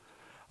seats?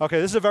 OK,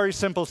 this is a very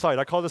simple site.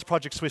 I call this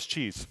Project Swiss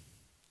Cheese.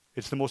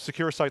 It's the most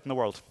secure site in the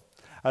world,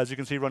 as you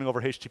can see, running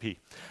over HTTP.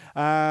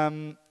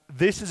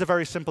 This is a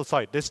very simple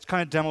site. This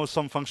kind of demos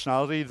some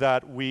functionality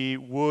that we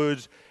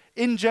would,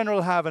 in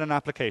general, have in an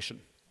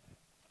application.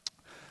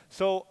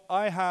 So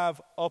I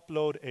have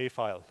upload a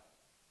file.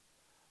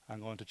 I'm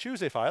going to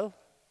choose a file.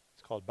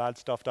 It's called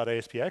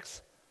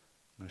badstuff.aspx.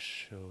 I'm going to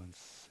show and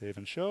save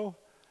and show.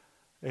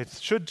 It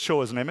should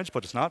show as an image,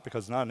 but it's not,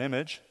 because it's not an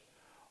image.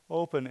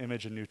 Open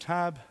image in new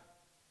tab.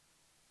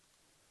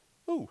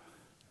 Ooh.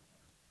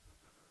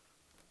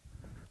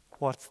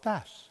 What's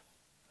that?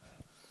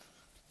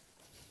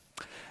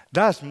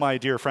 That, my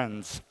dear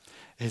friends,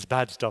 is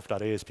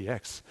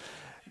badstuff.aspx.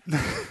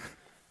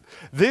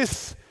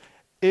 This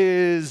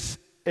is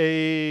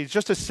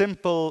just a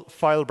simple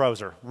file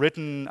browser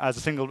written as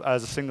a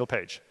single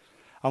page.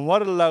 And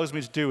what it allows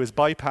me to do is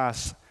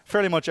bypass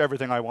fairly much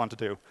everything I want to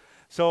do.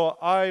 So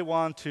I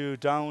want to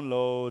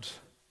download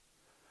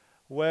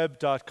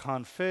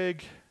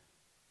web.config.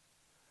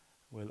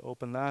 We'll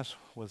open that.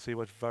 We'll see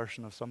what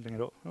version of something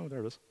it. Oh,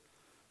 there it is.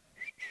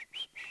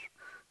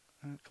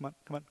 Come on,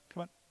 come on,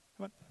 come on,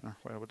 come on.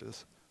 Oh, what is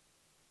this?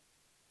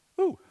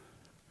 Ooh.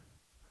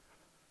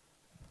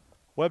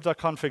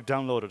 Web.config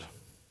downloaded.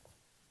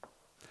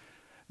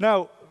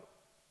 Now,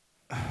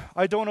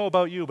 I don't know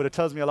about you, but it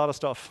tells me a lot of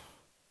stuff.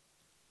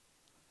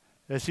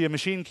 I see a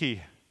machine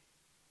key.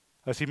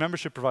 I see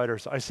membership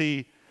providers. I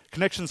see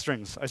connection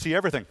strings. I see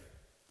everything.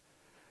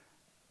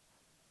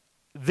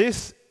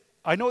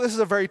 I know this is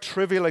a very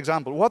trivial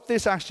example. What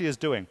this actually is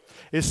doing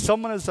is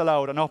someone has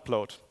allowed an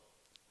upload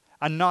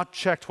and not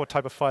checked what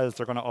type of files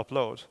they're going to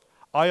upload.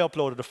 I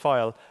uploaded a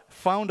file,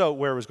 found out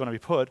where it was going to be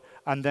put,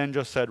 and then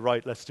just said,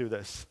 right, let's do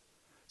this.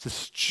 It's a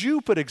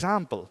stupid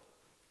example.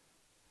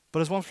 But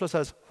as one fellow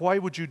says, why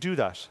would you do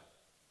that?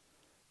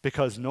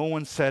 Because no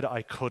one said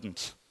I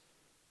couldn't.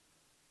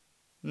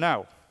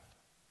 Now,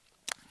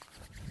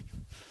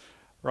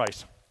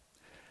 right.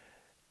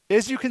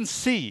 As you can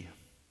see,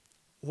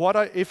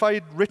 if I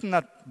had written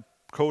that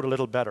code a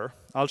little better,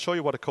 I'll show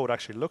you what a code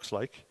actually looks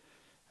like.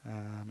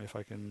 If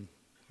I can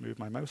move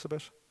my mouse a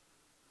bit.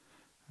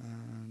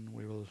 And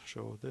we will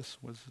show this.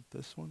 Was it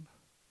this one?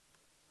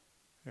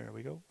 There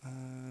we go.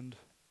 And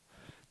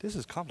this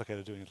is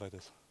complicated doing it like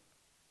this.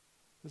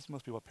 This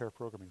must be what pair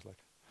programming is like.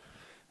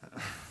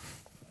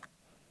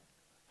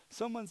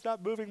 Someone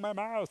stop moving my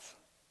mouse.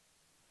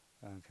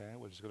 Okay,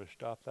 we're just going to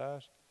stop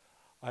that.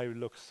 I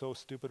look so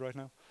stupid right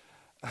now.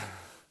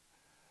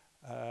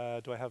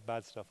 Do I have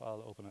bad stuff?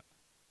 I'll open it.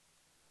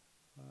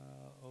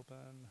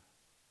 Open.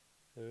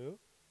 Oh.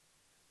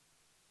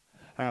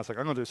 Hang on a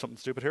second. I'm going to do something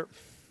stupid here.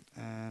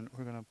 And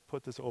we're going to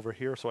put this over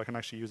here so I can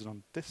actually use it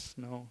on this.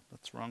 No,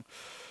 that's wrong.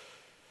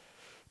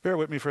 Bear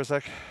with me for a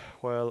sec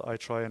while I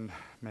try and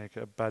make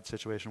a bad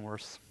situation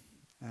worse.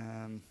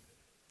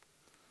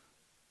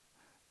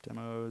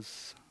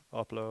 Demos,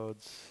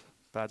 uploads,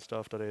 bad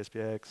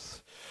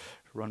stuff.aspx,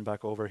 run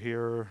back over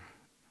here.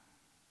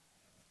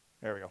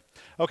 There we go.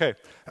 Okay.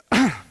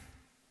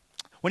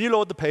 When you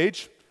load the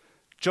page,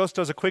 just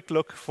does a quick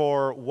look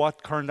for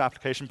what current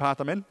application path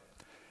I'm in.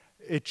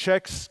 It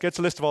checks, gets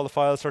a list of all the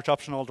files, search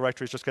option, all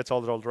directories, just gets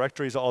all the old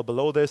directories all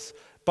below this,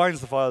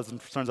 binds the files,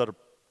 and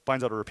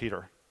binds out a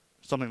repeater.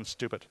 Something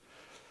stupid.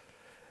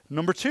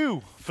 Number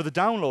 2, for the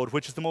download,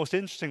 which is the most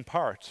interesting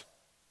part,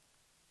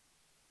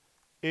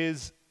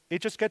 is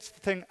it just gets the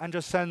thing and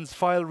just sends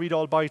file read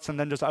all bytes and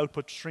then just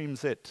output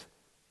streams it.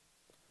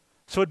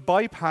 So it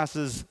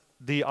bypasses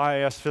the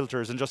IIS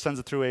filters and just sends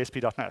it through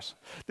ASP.NET.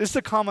 This is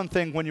a common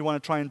thing when you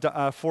want to try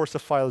and force a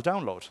file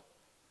download.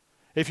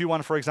 If you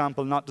want to, for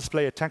example, not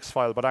display a text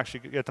file, but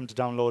actually get them to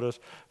download it,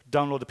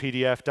 download the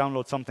PDF,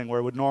 download something where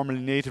it would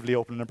normally natively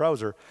open in a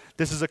browser,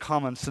 this is a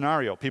common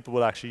scenario. People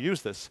will actually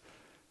use this.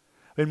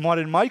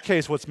 In my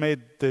case, what's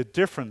made the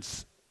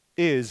difference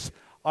is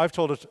I've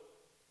told it,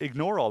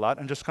 ignore all that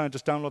and just kind of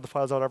just download the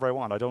files however I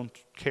want. I don't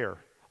care.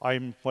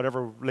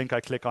 Whatever link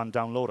I click on,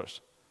 download it.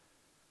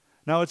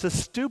 Now, it's a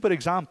stupid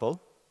example,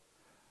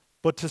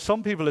 but to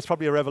some people, it's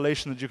probably a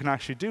revelation that you can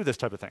actually do this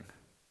type of thing.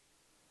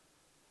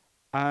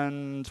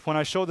 And when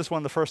I showed this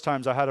one the first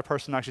times, I had a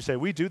person actually say,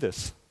 we do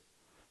this.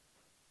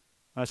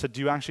 And I said,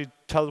 do you actually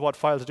tell what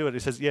file to do it? He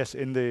says, yes,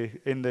 in the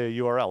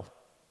URL.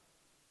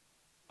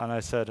 And I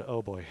said,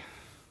 oh boy.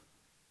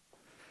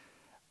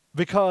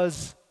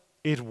 Because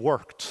it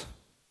worked.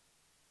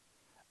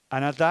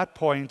 And at that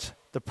point,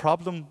 the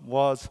problem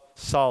was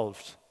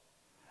solved.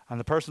 And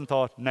the person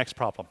thought, next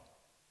problem.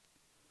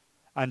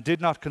 And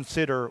did not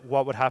consider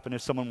what would happen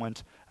if someone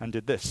went and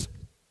did this.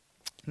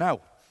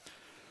 Now,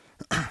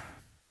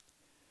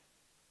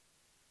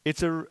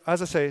 it's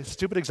as I say,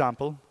 stupid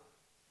example.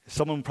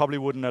 Someone probably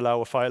wouldn't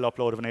allow a file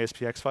upload of an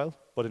ASPX file,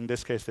 but in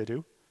this case they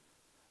do.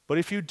 But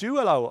if you do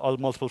allow all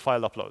multiple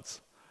file uploads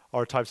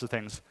or types of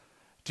things,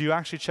 do you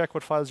actually check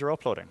what files you're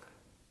uploading?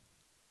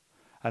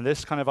 And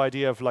this kind of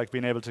idea of like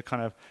being able to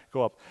kind of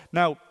go up.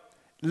 Now,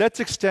 let's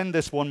extend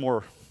this one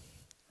more.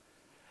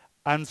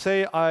 And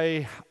say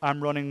I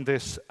am running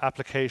this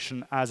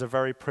application as a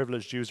very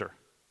privileged user.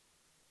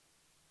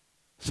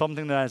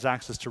 Something that has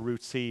access to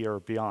root C or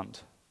beyond.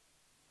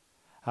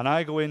 And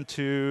I go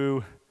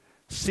into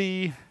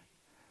C,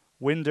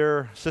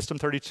 Winder,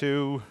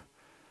 System32,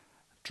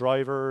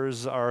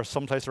 drivers, or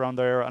someplace around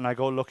there, and I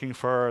go looking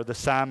for the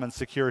SAM and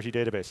security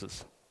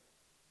databases.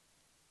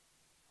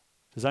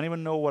 Does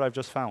anyone know what I've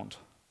just found?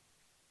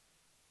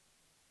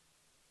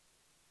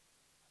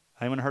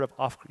 Anyone heard of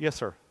off? Yes,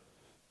 sir.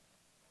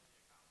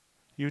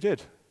 You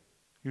did.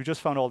 You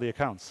just found all the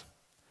accounts.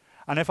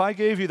 And if I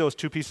gave you those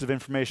 2 pieces of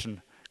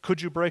information,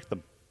 could you break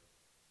them?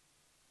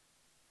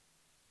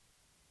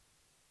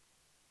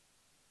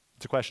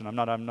 It's a question. I'm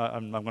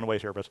going to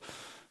wait here, but.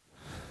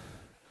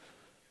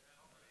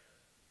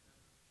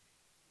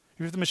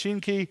 You have the machine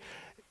key.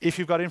 If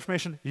you've got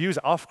information, use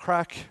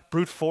offcrack,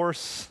 brute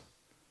force.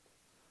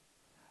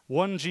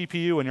 1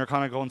 GPU, and you're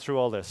kind of going through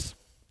all this.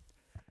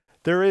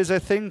 There is a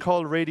thing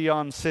called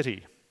Radeon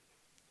City.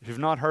 If you've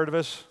not heard of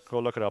it, go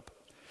look it up.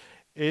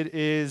 It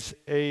is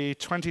a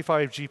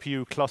 25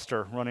 GPU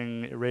cluster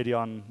running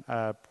Radeon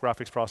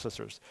graphics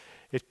processors.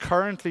 It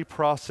currently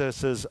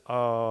processes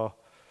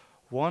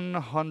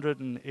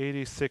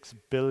 186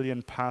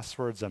 billion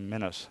passwords a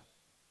minute.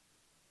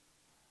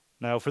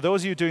 Now, for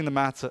those of you doing the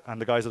maths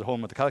and the guys at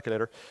home with the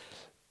calculator,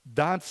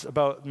 that's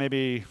about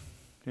maybe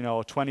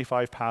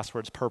 25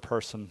 passwords per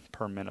person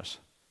per minute.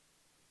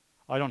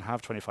 I don't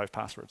have 25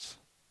 passwords.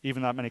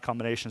 Even that many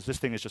combinations, this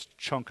thing is just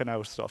chunking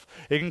out stuff.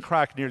 It can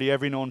crack nearly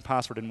every known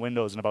password in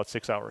Windows in about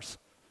 6 hours.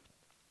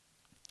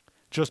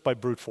 Just by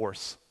brute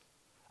force.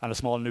 And a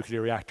small nuclear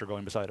reactor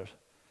going beside it.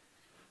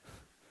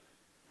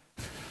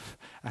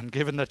 And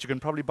given that you can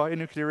probably buy a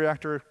nuclear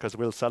reactor, because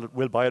we'll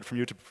buy it from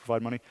you to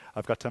provide money.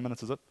 I've got 10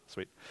 minutes, is it?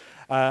 Sweet.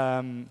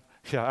 Yeah,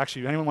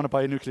 actually, anyone want to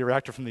buy a nuclear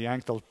reactor from the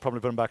Yank, they'll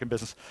probably put them back in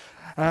business.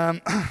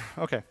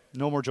 Okay,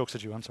 no more jokes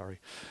at you, I'm sorry.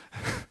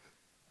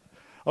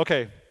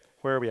 Okay,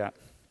 where are we at?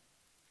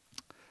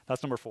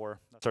 That's number 4.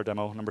 That's our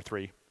demo. Number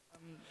 3.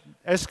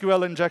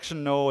 SQL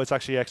injection, no, it's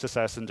actually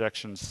XSS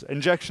injections.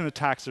 Injection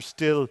attacks are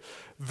still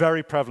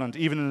very prevalent,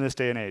 even in this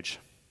day and age.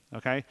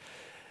 Okay?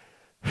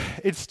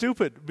 It's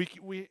stupid.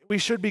 We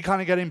should be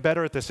kind of getting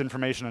better at this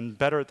information and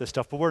better at this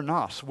stuff, but we're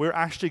not. We're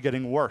actually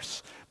getting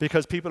worse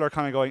because people are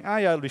kind of going, yeah,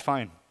 it'll be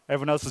fine.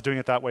 Everyone else is doing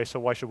it that way, so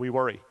why should we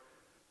worry?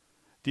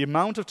 The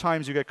amount of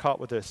times you get caught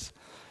with this.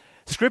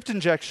 Script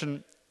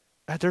injection,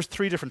 there's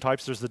 3 different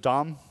types. There's the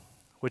DOM,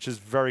 which is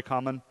very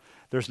common.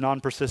 There's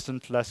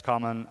non-persistent, less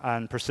common,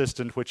 and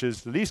persistent, which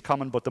is the least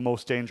common but the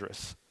most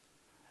dangerous.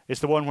 It's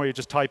the one where you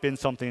just type in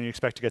something and you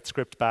expect to get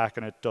script back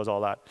and it does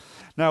all that.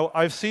 Now,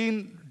 I've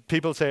seen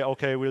people say,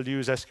 okay, we'll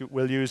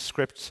use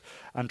scripts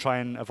and try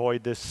and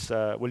avoid this.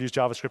 We'll use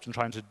JavaScript and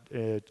trying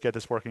to get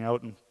this working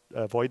out and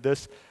avoid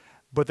this.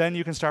 But then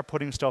you can start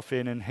putting stuff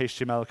in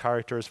HTML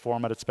characters,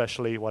 formatted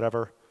specially,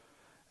 whatever.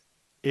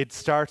 It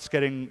starts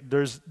getting,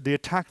 there's the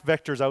attack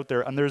vectors out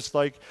there, and there's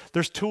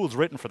tools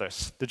written for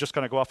this. They're just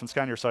going to go off and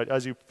scan your site,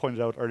 as you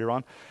pointed out earlier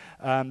on.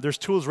 There's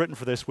tools written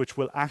for this which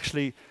will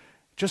actually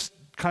just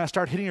kind of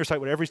start hitting your site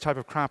with every type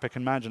of crap I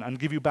can imagine and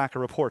give you back a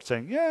report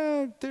saying,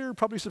 yeah, they're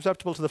probably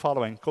susceptible to the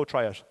following. Go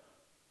try it.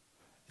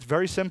 It's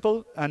very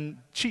simple and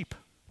cheap.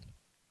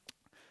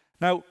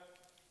 Now,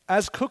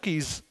 as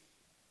cookies,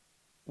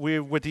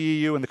 with the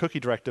EU and the cookie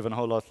directive and a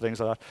whole lot of things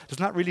like that,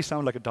 doesn't that really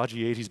sound like a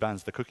dodgy 80s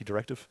band's the cookie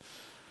directive?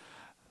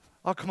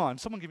 Oh, come on,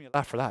 someone give me a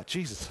laugh for that,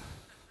 Jesus.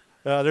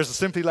 There's a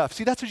simply laugh.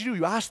 See, that's what you do,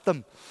 you ask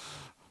them.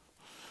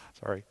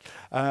 Sorry.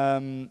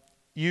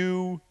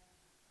 You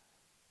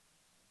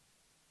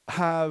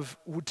have,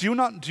 do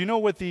you know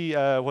with the,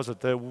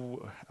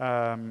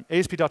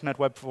 ASP.NET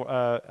Web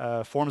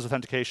Forms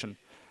authentication,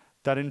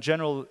 that in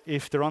general,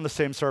 if they're on the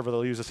same server,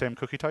 they'll use the same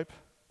cookie type?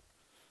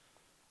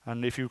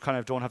 And if you kind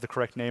of don't have the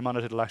correct name on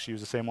it, it'll actually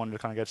use the same one. You'll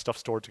kind of get stuff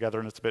stored together,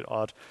 and it's a bit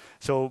odd.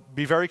 So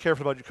be very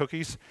careful about your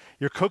cookies.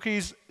 Your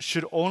cookies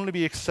should only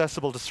be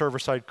accessible to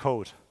server-side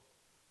code,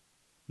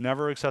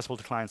 never accessible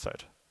to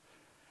client-side.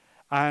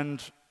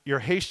 And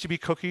your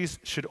HTTP cookies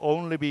should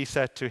only be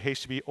set to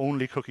HTTP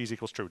only cookies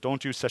equals true.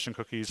 Don't use session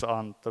cookies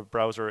on the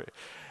browser.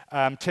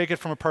 Take it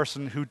from a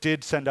person who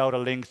did send out a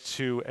link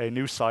to a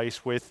new site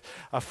with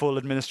a full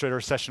administrator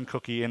session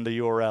cookie in the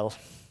URL.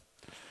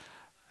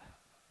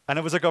 And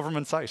it was a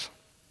government site.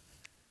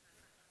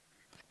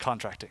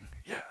 Contracting,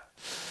 yeah.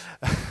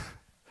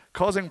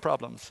 Causing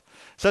problems.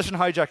 Session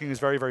hijacking is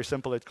very, very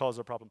simple. It causes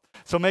a problem.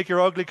 So make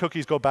your ugly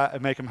cookies go bad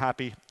and make them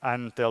happy,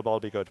 and they'll all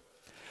be good.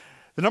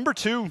 The number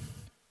two,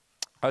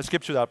 I'll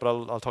skip through that, but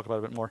I'll talk about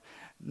it a bit more.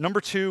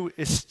 Number two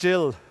is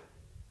still,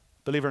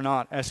 believe it or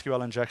not,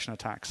 SQL injection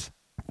attacks.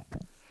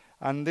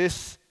 And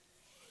this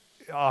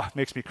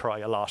makes me cry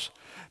a lot,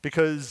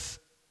 because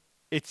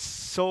it's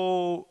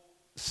so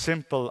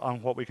simple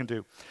on what we can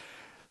do.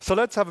 So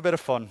let's have a bit of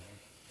fun.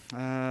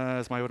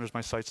 Is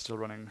my site still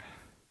running?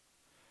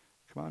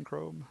 Come on,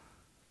 Chrome.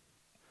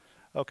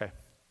 Okay.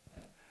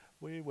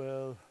 We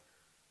will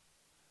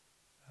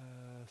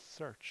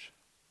search.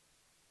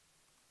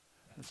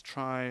 Let's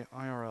try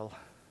IRL.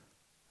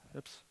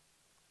 Oops.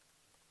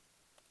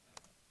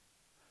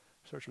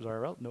 Search was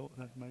IRL. No,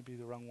 that might be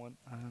the wrong one.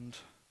 And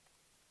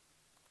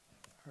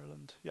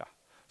Ireland. Yeah.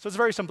 So it's a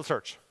very simple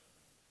search.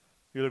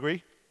 You'll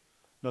agree?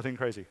 Nothing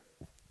crazy.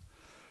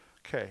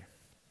 Okay,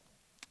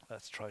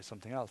 let's try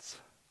something else.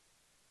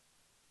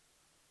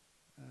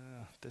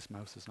 This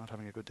mouse is not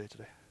having a good day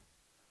today.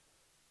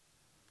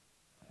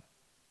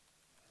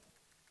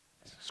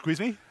 Squeeze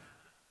me?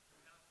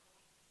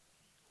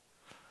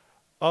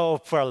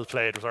 Oh, well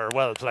played, sir,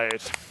 well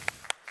played.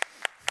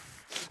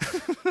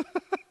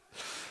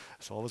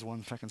 It's always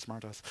one second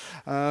smartass.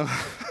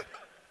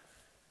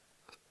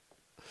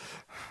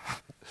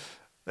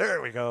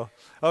 There we go.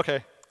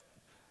 Okay.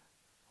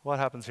 What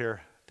happens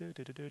here?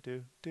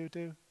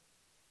 Do.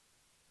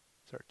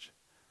 Search.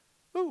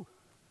 Ooh,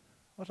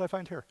 what did I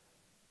find here?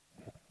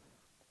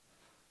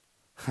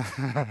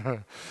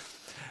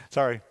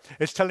 Sorry,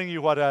 it's telling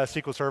you what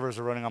SQL servers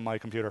are running on my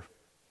computer.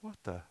 What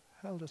the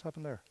hell just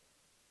happened there?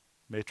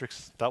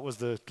 Matrix, that was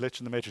the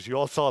glitch in the Matrix. You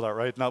all saw that,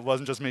 right? No, it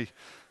wasn't just me.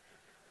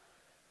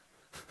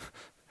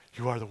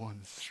 You are the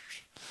ones.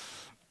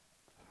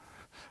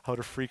 How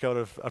to freak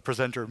out a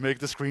presenter, make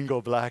the screen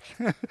go black.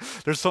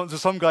 There's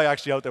some guy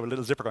actually out there with a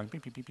little zipper going,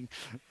 ping, ping, ping, ping.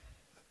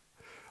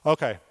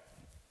 Okay,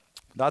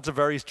 that's a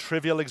very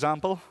trivial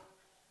example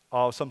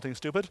of something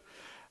stupid.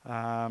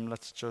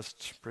 Let's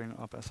just bring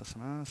up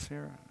SSMS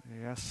here,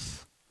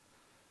 yes,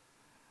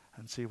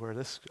 and see where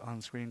this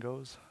on screen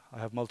goes. I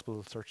have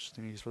multiple search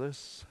thingies for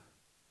this.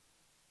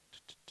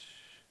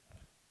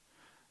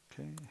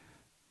 Okay,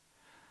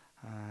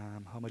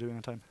 how am I doing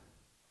on time?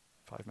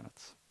 5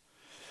 minutes.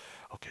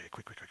 Okay,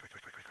 quick.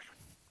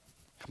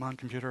 Come on,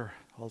 computer.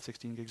 All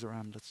 16 gigs of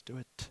RAM. Let's do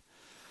it.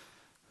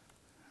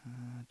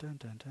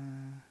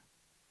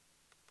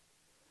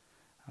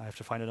 I have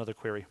to find another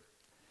query.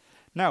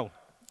 Now,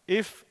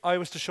 if I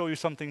was to show you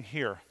something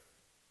here,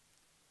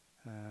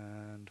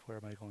 and where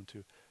am I going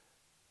to?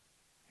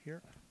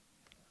 Here.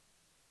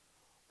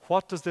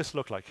 What does this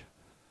look like?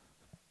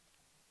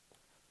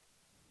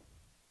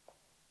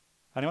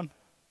 Anyone?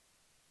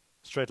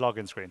 Straight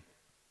login screen.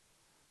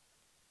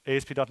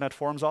 ASP.NET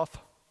Forms auth,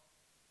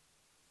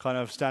 kind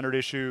of standard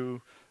issue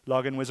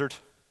login wizard.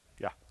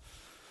 Yeah.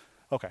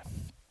 Okay.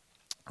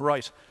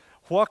 Right.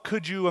 What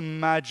could you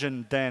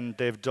imagine then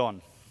they've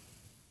done?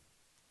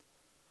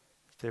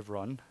 They've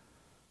run.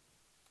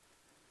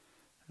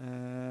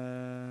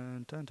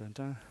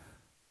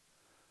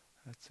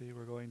 Let's see,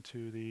 we're going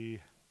to the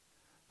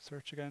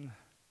search again.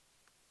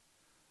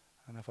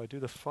 And if I do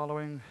the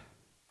following,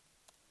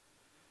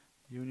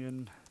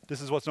 union.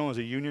 This is what's known as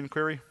a union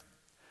query.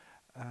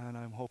 And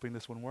I'm hoping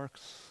this one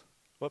works.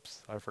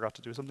 Whoops, I forgot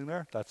to do something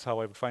there. That's how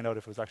I would find out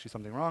if it was actually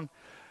something wrong.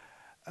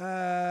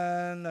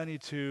 And I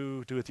need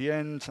to do at the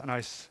end a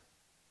nice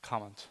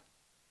comment.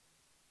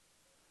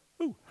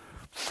 Ooh.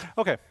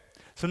 Okay,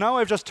 so now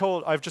I've just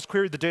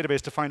queried the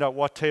database to find out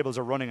what tables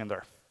are running in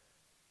there.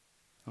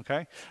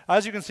 Okay,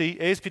 as you can see,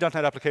 ASP.NET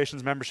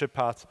Applications membership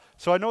path.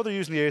 So I know they're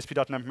using the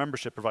ASP.NET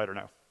membership provider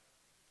now.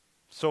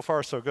 So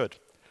far, so good.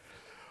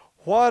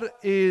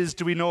 What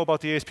do we know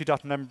about the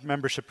ASP.NET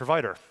membership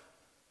provider?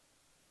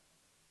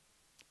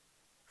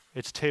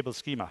 It's table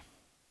schema.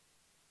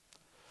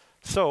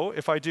 So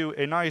if I do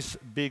a nice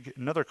big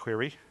another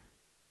query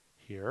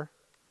here,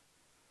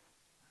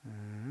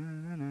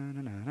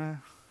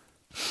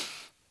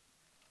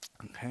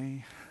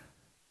 okay,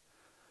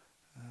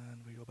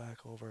 and we go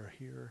back over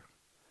here,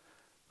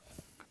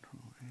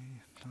 Control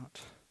A, dot,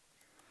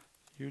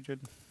 union,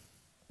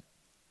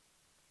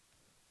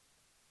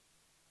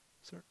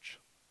 search.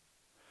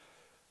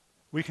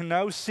 We can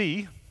now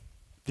see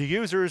the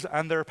users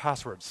and their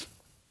passwords.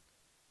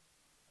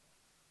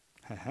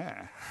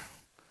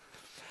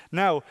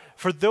 Now,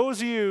 for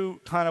those of you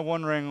kind of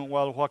wondering,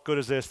 well, what good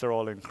is this? They're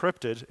all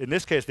encrypted. In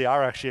this case, they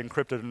are actually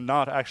encrypted and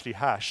not actually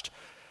hashed.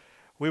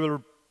 We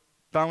will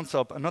bounce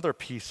up another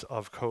piece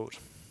of code.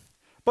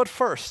 But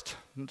first,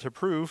 to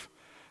prove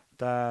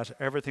that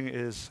everything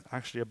is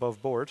actually above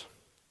board,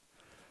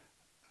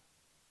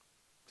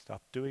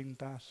 stop doing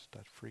that.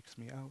 That freaks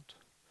me out.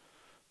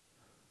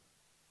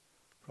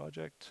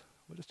 Project.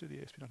 We'll just do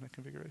the ASP.NET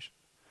configuration.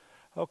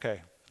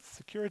 Okay,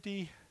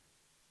 security.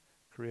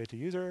 Create a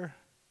user,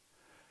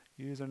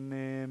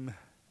 username,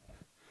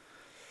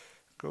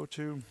 go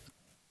to,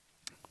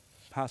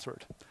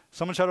 password.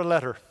 Someone shout a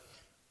letter.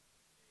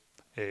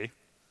 A.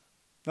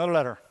 Not a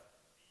letter.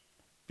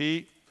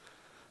 B.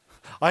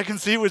 I can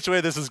see which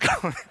way this is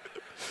going.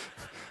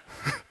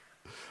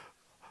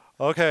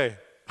 Okay.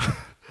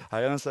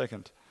 Hang on a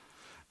second.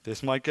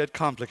 This might get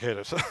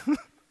complicated.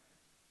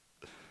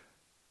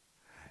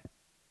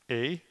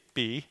 A,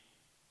 B,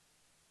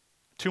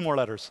 2 more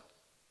letters.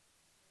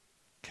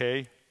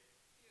 K,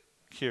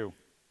 Q.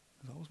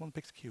 There's always one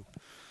picks Q.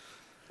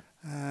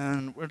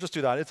 And we'll just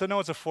do that. I know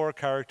it's a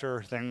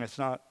 4-character thing. It's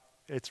not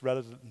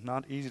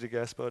easy to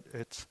guess, but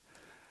it's,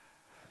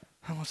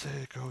 I will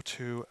say go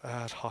to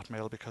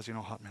 @Hotmail because you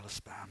know Hotmail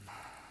is spam.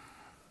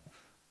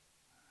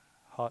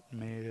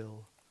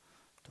 Hotmail.com.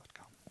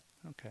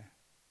 Okay.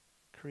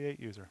 Create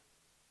user.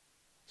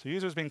 So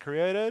user's been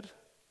created.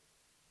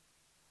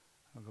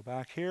 I'll go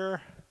back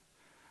here.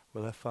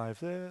 We'll F5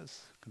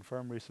 this,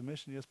 confirm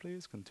resubmission, yes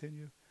please,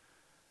 continue.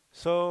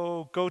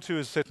 So GoTo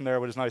is sitting there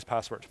with his nice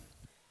password.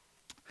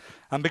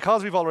 And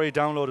because we've already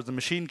downloaded the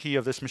machine key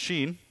of this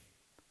machine,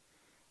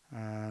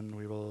 and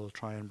we will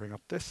try and bring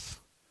up this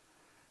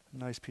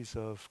nice piece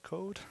of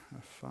code,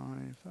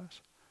 F5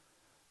 that,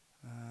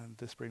 and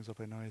this brings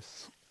up a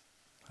nice,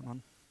 come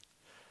on,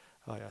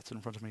 oh yeah, it's in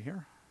front of me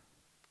here.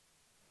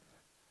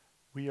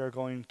 We are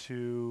going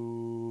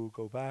to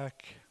go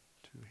back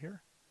to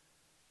here.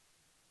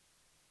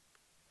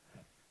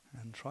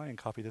 And try and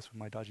copy this with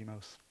my dodgy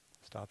mouse.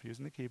 Stop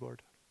using the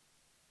keyboard.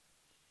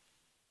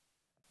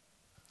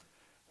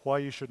 Why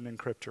you shouldn't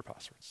encrypt your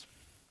passwords.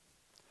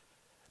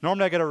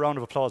 Normally I get a round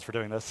of applause for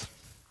doing this.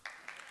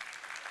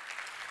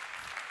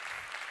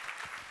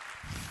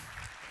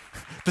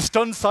 The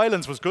stunned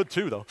silence was good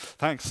too, though.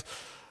 Thanks.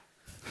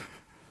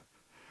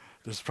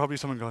 There's probably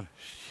someone going,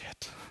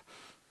 shit.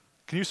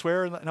 Can you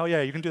swear? No,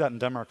 yeah, you can do that in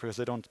Denmark because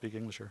they don't speak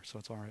English here, so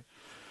it's all right.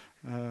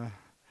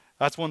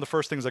 That's one of the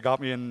first things that got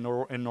me in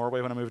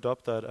Norway when I moved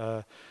up,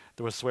 that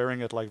there was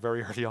swearing at like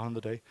very early on in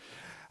the day.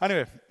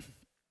 Anyway,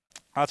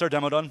 that's our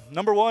demo done.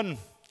 Number 1.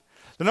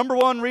 The number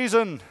 1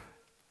 reason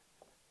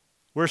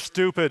we're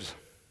stupid.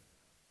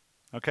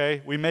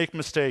 Okay? We make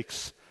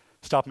mistakes.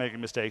 Stop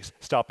making mistakes.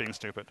 Stop being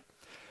stupid.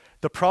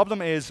 The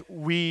problem is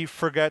we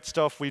forget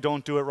stuff, we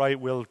don't do it right,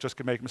 we'll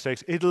just make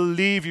mistakes. It'll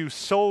leave you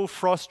so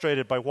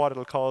frustrated by what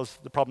it'll cause,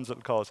 the problems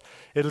it'll cause.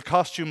 It'll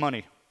cost you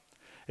money.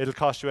 It'll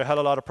cost you a hell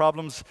of a lot of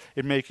problems.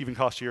 It may even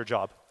cost you your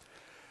job.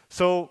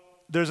 So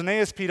there's an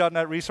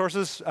ASP.NET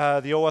resources.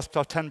 The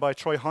OS.10 by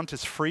Troy Hunt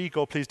is free.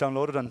 Go please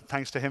download it. And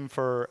thanks to him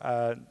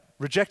for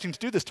rejecting to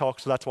do this talk.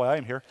 So that's why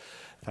I'm here.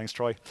 Thanks,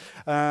 Troy.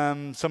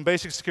 Some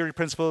basic security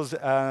principles,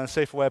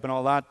 safe web and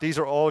all that. These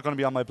are all going to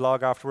be on my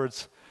blog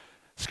afterwards.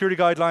 Security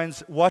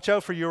guidelines. Watch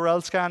out for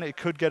URL scan. It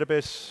could get a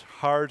bit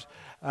hard.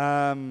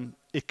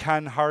 It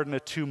can harden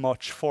it too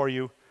much for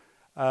you.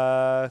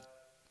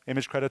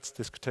 Image credits.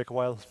 This could take a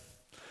while.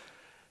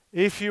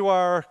 If you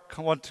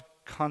want to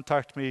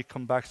contact me,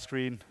 come back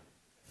screen.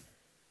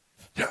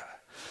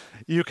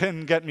 You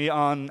can get me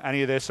on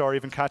any of this or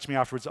even catch me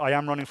afterwards. I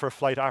am running for a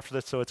flight after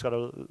this, so it's got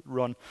to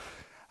run.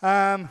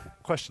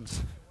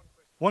 Questions?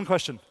 One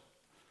question.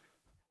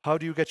 How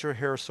do you get your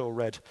hair so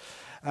red?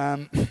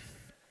 I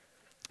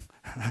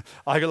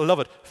love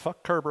it.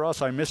 Fuck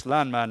Kerberos, I miss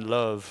Landman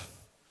love.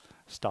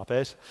 Stop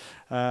it.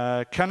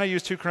 Can I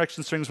use 2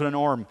 connection strings with an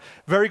ORM?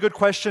 Very good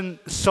question.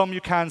 Some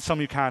you can, some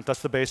you can't.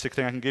 That's the basic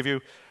thing I can give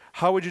you.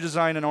 How would you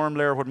design an ORM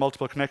layer with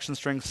multiple connection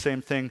strings?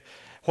 Same thing.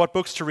 What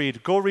books to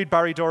read? Go read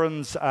Barry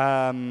Duran's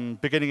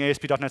Beginning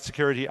ASP.NET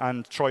Security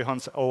and Troy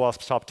Hunt's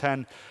OWASP Top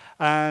 10.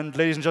 And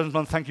ladies and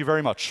gentlemen, thank you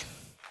very much.